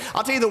family.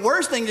 I'll tell you the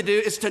worst thing to do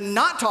is to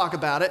not talk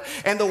about it,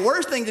 and the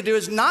worst thing to do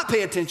is not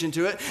pay attention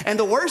to it, and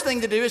the worst thing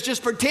to do is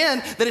just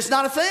pretend that it's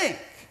not a thing.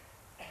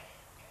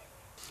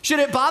 Should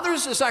it bother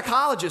us as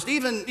psychologists,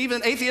 even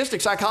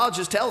atheistic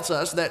psychologists tells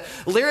us that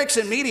lyrics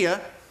in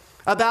media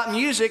about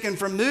music and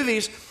from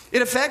movies,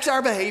 it affects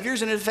our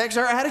behaviors and it affects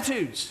our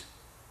attitudes.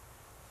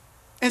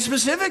 And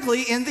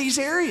specifically in these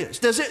areas.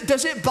 Does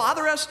it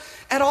bother us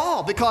at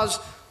all? Because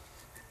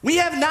we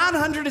have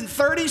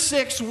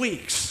 936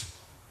 weeks.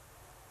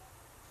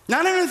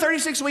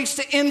 936 weeks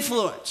to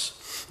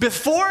influence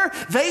before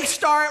they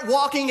start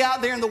walking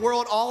out there in the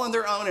world all on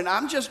their own. And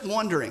I'm just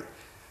wondering,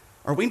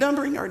 are we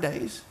numbering our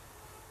days?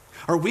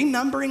 Are we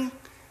numbering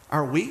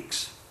our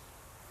weeks?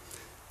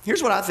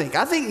 Here's what I think.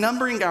 I think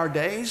numbering our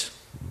days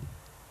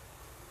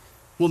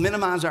will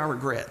minimize our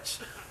regrets.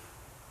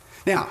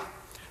 Now,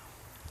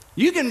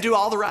 you can do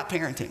all the right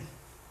parenting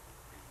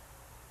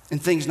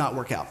and things not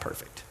work out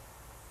perfect.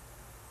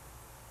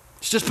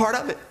 It's just part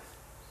of it.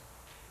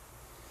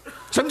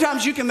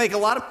 Sometimes you can make a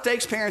lot of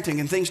mistakes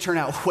parenting and things turn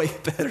out way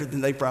better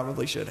than they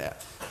probably should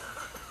have.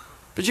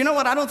 But you know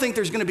what? I don't think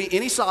there's going to be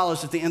any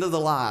solace at the end of the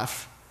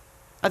life.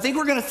 I think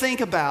we're going to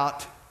think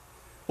about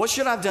what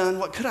should I have done,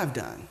 what could I have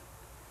done.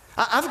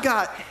 I've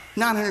got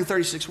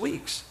 936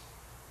 weeks.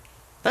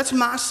 That's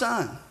my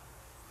son.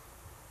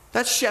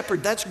 That's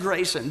Shepherd, that's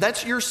Grayson,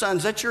 that's your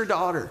sons, that's your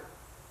daughter.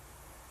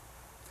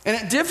 And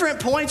at different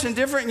points and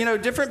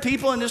different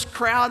people in this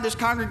crowd, this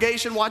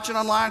congregation watching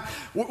online,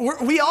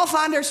 we all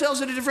find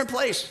ourselves at a different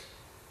place.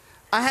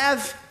 I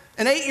have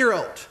an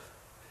 8-year-old,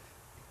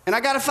 and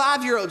I got a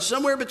 5-year-old,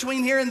 somewhere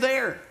between here and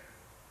there.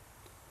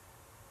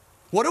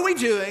 What are we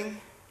doing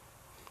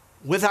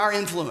with our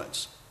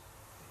influence?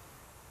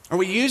 Are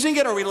we using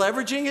it? Are we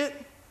leveraging it?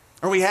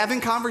 Are we having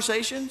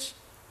conversations?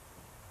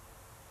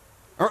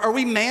 Are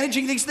we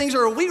managing these things,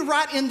 or are we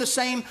right in the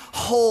same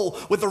hole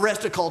with the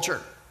rest of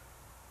culture?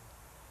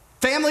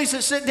 Families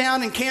that sit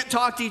down and can't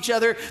talk to each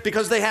other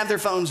because they have their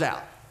phones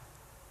out.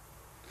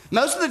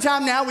 Most of the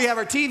time now we have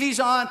our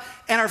TVs on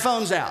and our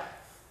phones out.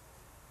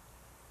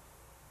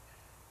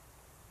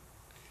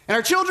 And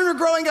our children are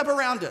growing up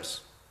around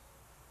us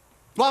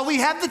while we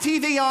have the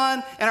TV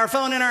on and our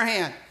phone in our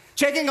hand,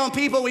 checking on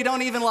people we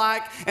don't even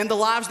like and the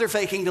lives they're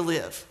faking to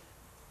live.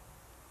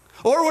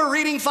 Or we're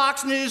reading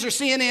Fox News or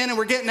CNN and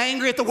we're getting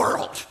angry at the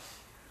world.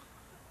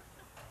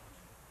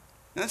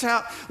 That's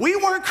how, we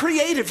weren't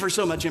created for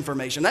so much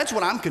information. That's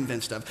what I'm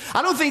convinced of.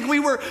 I don't think we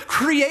were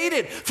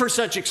created for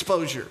such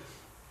exposure.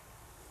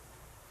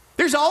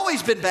 There's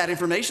always been bad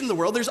information in the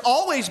world. There's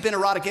always been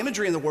erotic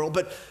imagery in the world,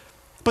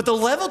 but the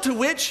level to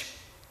which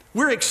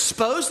we're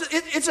exposed,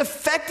 it's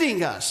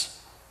affecting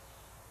us.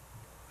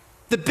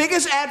 The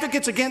biggest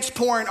advocates against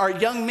porn are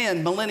young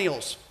men,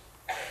 millennials,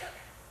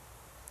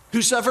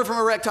 who suffer from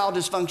erectile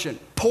dysfunction,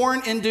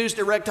 porn-induced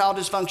erectile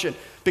dysfunction,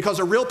 because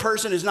a real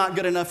person is not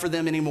good enough for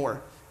them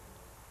anymore.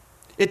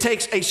 It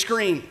takes a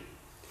screen,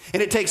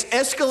 and it takes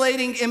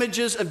escalating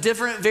images of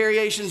different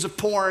variations of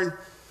porn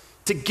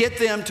to get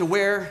them to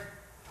where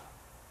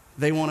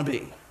they want to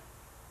be.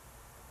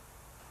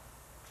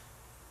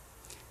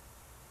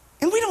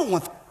 And we don't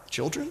want that for our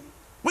children.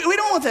 We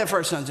don't want that for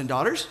our sons and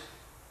daughters.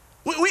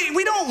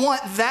 We don't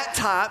want that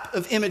type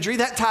of imagery,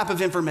 that type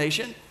of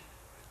information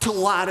to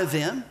lie to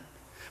them.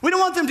 We don't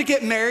want them to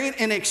get married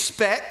and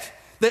expect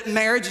that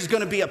marriage is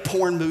going to be a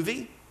porn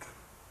movie.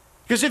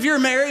 Because if you're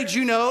married,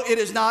 you know it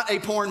is not a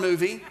porn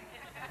movie.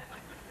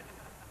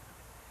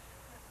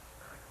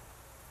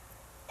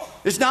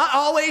 It's not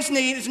always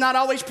neat. It's not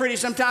always pretty.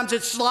 Sometimes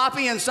it's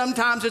sloppy and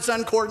sometimes it's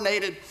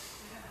uncoordinated.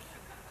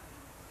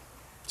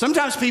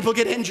 Sometimes people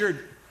get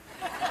injured.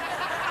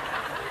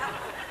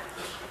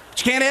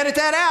 You can't edit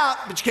that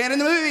out, but you can in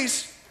the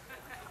movies.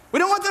 We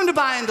don't want them to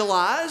buy into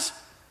lies.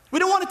 We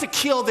don't want it to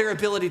kill their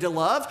ability to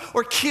love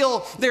or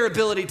kill their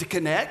ability to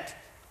connect.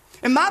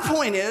 And my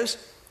point is,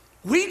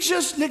 we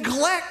just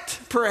neglect,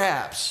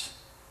 perhaps,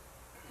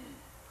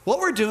 what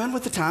we're doing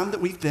with the time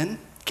that we've been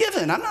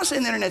given. I'm not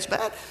saying the internet's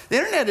bad. The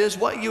internet is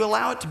what you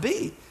allow it to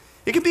be.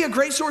 It can be a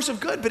great source of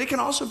good, but it can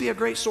also be a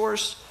great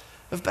source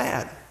of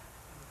bad.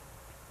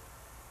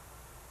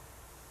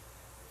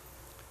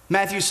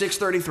 Matthew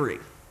 6:33.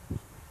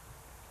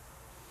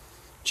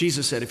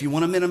 Jesus said, if you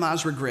want to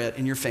minimize regret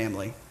in your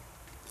family,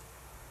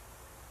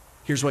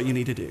 here's what you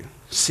need to do.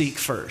 Seek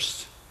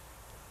first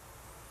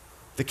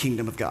the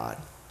kingdom of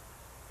God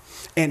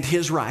and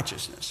his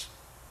righteousness.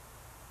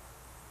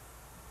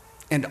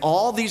 And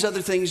all these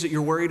other things that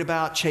you're worried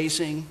about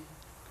chasing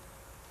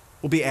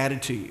will be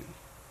added to you.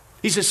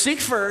 He says, seek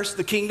first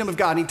the kingdom of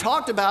God. And he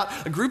talked about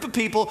a group of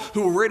people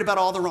who were worried about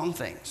all the wrong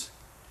things.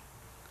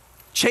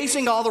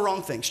 Chasing all the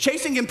wrong things.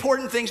 Chasing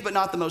important things, but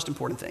not the most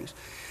important things.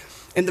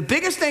 And the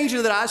biggest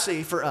danger that I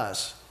see for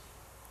us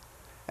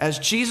as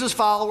Jesus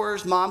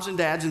followers, moms and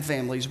dads and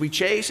families, we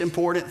chase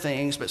important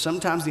things, but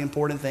sometimes the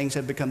important things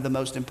have become the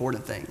most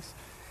important things.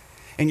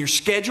 And your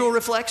schedule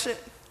reflects it.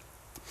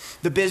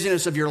 The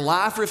busyness of your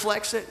life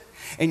reflects it.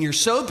 And you're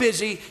so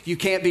busy, you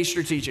can't be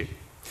strategic.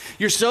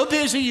 You're so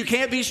busy, you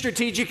can't be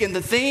strategic in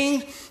the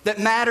thing that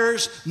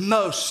matters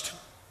most.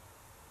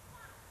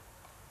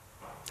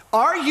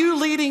 Are you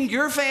leading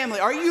your family?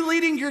 Are you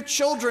leading your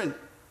children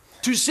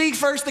to seek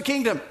first the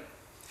kingdom?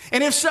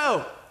 And if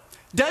so,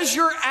 does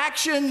your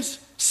actions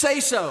say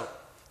so?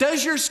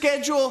 Does your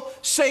schedule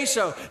say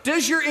so?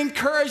 Does your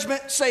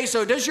encouragement say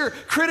so? Does your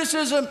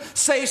criticism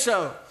say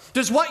so?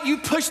 Does what you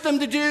push them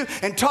to do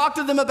and talk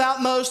to them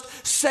about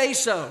most say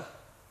so?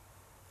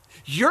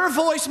 Your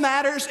voice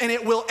matters and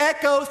it will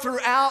echo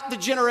throughout the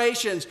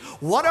generations.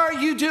 What are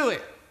you doing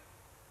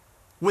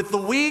with the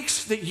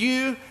weeks that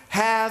you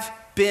have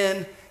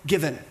been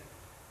given?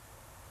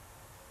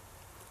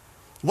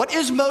 What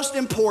is most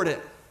important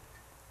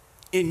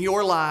in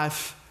your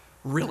life,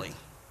 really?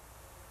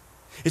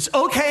 It's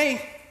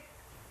okay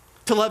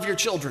to love your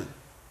children.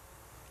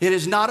 It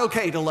is not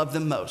okay to love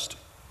them most.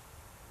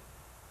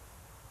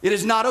 It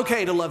is not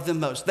okay to love them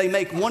most. They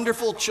make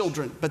wonderful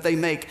children, but they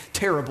make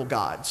terrible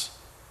gods.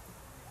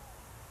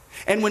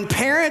 And when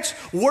parents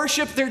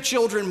worship their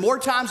children, more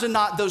times than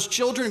not, those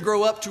children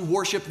grow up to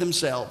worship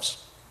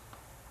themselves.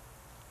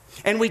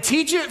 And we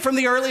teach it from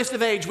the earliest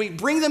of age. We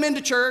bring them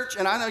into church,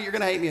 and I know you're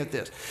going to hate me at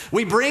this.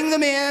 We bring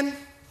them in,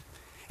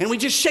 and we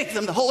just shake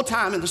them the whole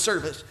time in the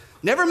service.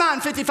 Never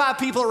mind 55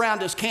 people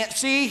around us can't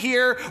see,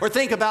 hear, or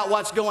think about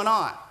what's going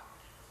on.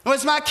 Well,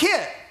 it's my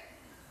kid.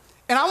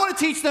 And I want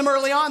to teach them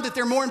early on that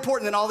they're more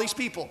important than all these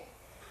people.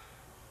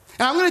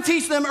 And I'm going to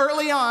teach them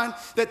early on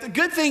that the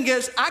good thing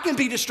is I can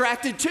be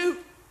distracted too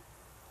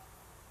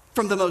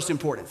from the most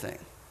important thing.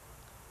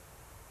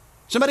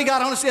 Somebody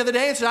got on us the other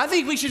day and said, I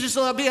think we should just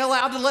be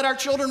allowed to let our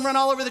children run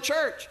all over the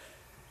church.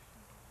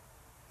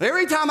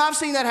 Every time I've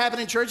seen that happen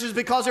in church is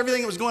because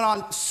everything that was going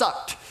on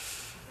sucked.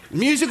 The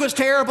music was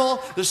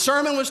terrible, the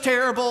sermon was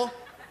terrible,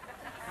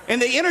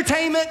 and the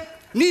entertainment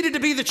needed to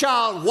be the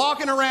child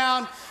walking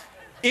around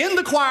in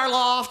the choir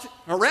loft,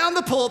 around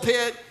the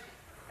pulpit.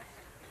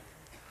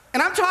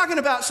 And I'm talking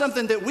about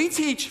something that we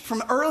teach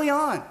from early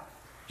on.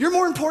 You're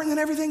more important than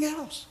everything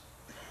else.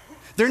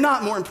 They're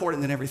not more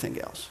important than everything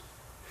else.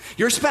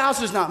 Your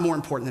spouse is not more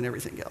important than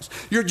everything else.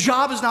 Your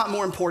job is not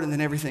more important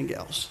than everything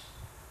else.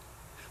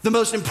 The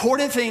most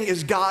important thing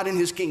is God and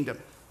his kingdom.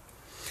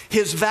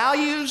 His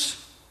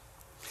values,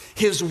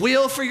 his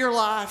will for your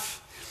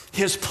life,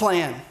 his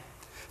plan.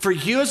 For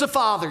you as a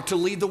father to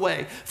lead the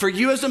way. For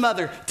you as a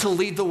mother to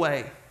lead the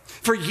way.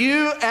 For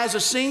you as a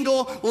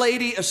single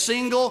lady, a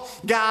single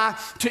guy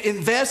to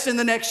invest in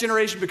the next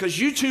generation because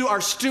you too are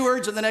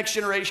stewards of the next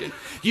generation.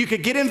 You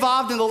could get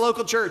involved in the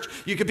local church.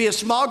 You could be a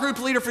small group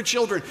leader for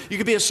children. You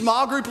could be a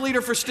small group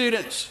leader for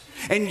students.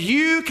 And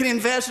you can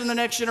invest in the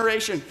next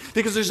generation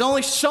because there's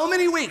only so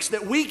many weeks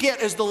that we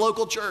get as the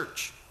local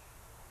church.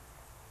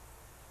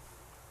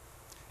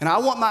 And I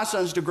want my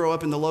sons to grow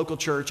up in the local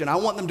church, and I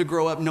want them to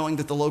grow up knowing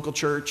that the local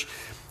church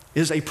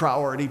is a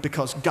priority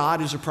because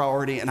God is a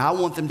priority, and I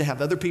want them to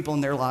have other people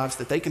in their lives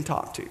that they can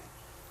talk to.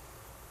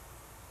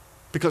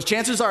 Because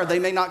chances are they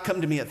may not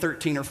come to me at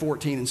 13 or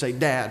 14 and say,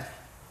 Dad,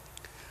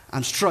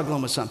 I'm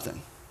struggling with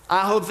something.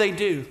 I hope they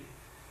do,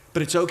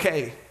 but it's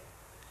okay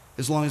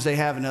as long as they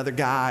have another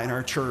guy in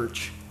our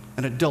church,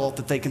 an adult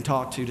that they can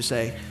talk to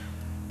say,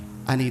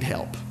 I need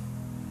help.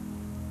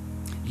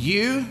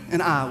 You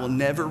and I will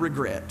never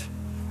regret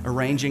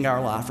arranging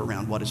our life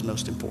around what is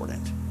most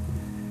important.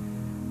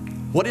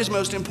 What is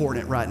most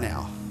important right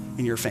now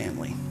in your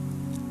family?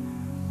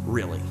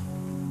 Really?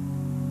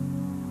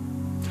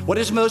 What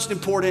is most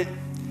important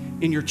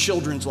in your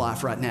children's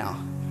life right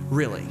now?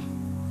 Really?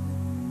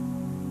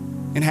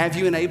 And have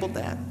you enabled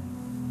that?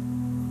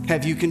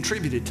 Have you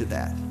contributed to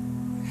that?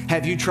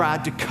 Have you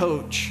tried to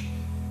coach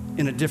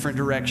in a different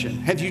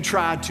direction? Have you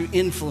tried to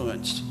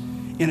influence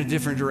in a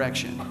different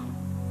direction?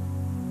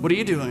 What are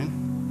you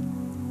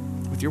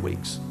doing with your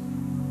weeks?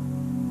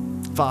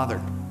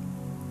 Father,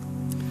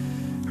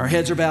 our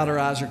heads are bowed, our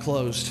eyes are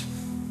closed.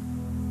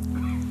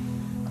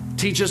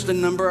 Teach us to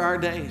number our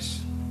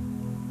days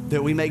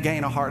that we may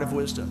gain a heart of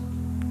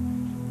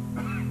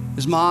wisdom.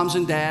 As moms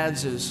and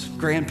dads, as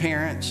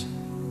grandparents,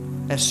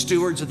 as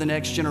stewards of the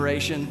next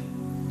generation,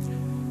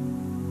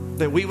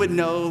 that we would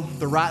know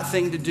the right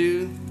thing to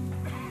do,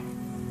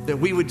 that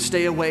we would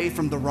stay away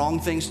from the wrong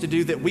things to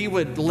do, that we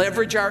would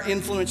leverage our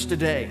influence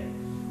today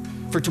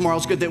for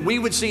tomorrow's good, that we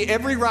would see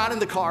every ride in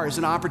the car as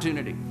an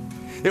opportunity,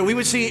 that we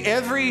would see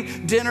every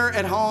dinner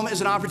at home as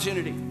an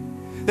opportunity,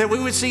 that we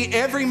would see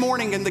every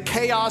morning in the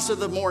chaos of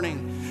the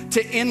morning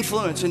to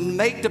influence and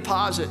make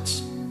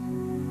deposits,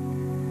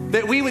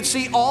 that we would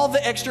see all the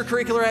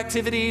extracurricular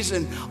activities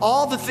and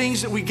all the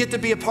things that we get to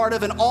be a part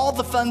of and all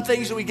the fun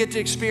things that we get to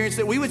experience,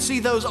 that we would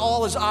see those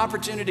all as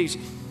opportunities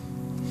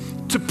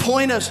to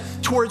point us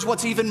towards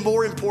what's even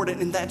more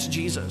important, and that's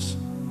Jesus.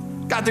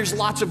 God, there's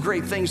lots of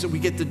great things that we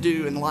get to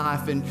do in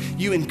life, and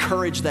you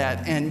encourage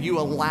that, and you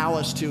allow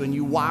us to, and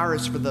you wire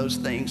us for those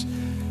things.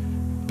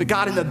 But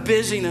God, in the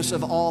busyness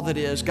of all that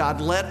is,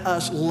 God, let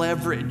us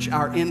leverage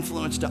our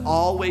influence to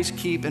always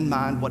keep in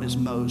mind what is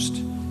most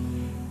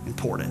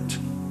important.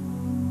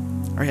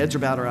 Our heads are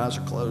bowed, our eyes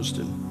are closed,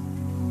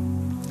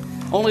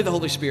 and only the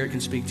Holy Spirit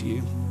can speak to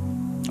you.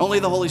 Only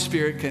the Holy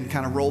Spirit can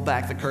kind of roll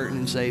back the curtain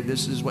and say,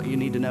 this is what you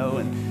need to know,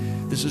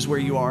 and this is where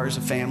you are as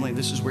a family,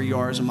 this is where you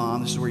are as a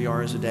mom, this is where you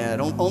are as a dad.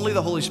 Only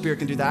the Holy Spirit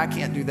can do that. I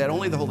can't do that.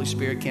 Only the Holy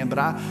Spirit can, but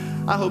I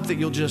hope that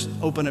you'll just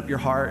open up your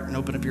heart and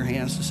open up your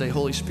hands to say,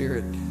 Holy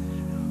Spirit,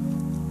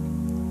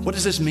 what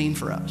does this mean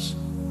for us?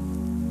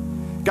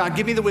 God,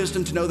 give me the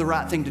wisdom to know the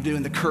right thing to do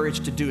and the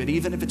courage to do it,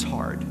 even if it's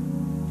hard.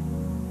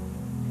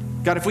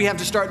 God, if we have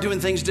to start doing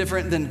things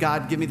different, then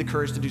God, give me the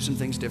courage to do some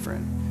things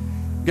different.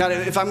 God,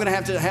 if I'm going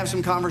to have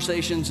some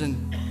conversations,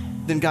 and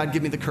then God,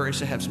 give me the courage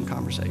to have some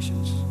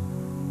conversations.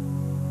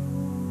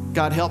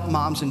 God, help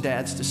moms and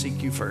dads to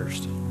seek you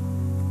first.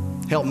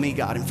 Help me,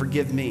 God, and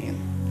forgive me.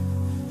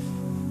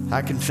 And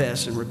I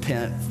confess and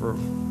repent for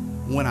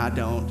when I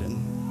don't,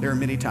 and there are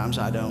many times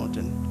I don't.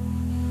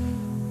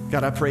 And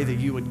God, I pray that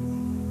you would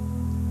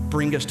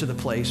bring us to the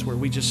place where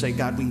we just say,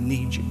 God, we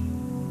need you.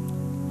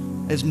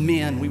 As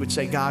men, we would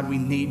say, God, we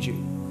need you.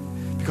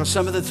 Because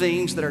some of the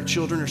things that our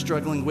children are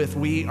struggling with,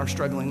 we are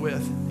struggling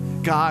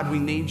with. God, we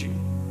need you.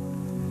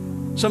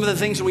 Some of the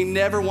things that we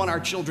never want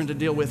our children to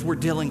deal with, we're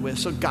dealing with.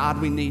 So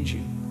God, we need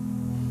you.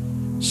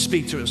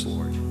 Speak to us,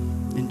 Lord,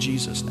 in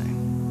Jesus' name.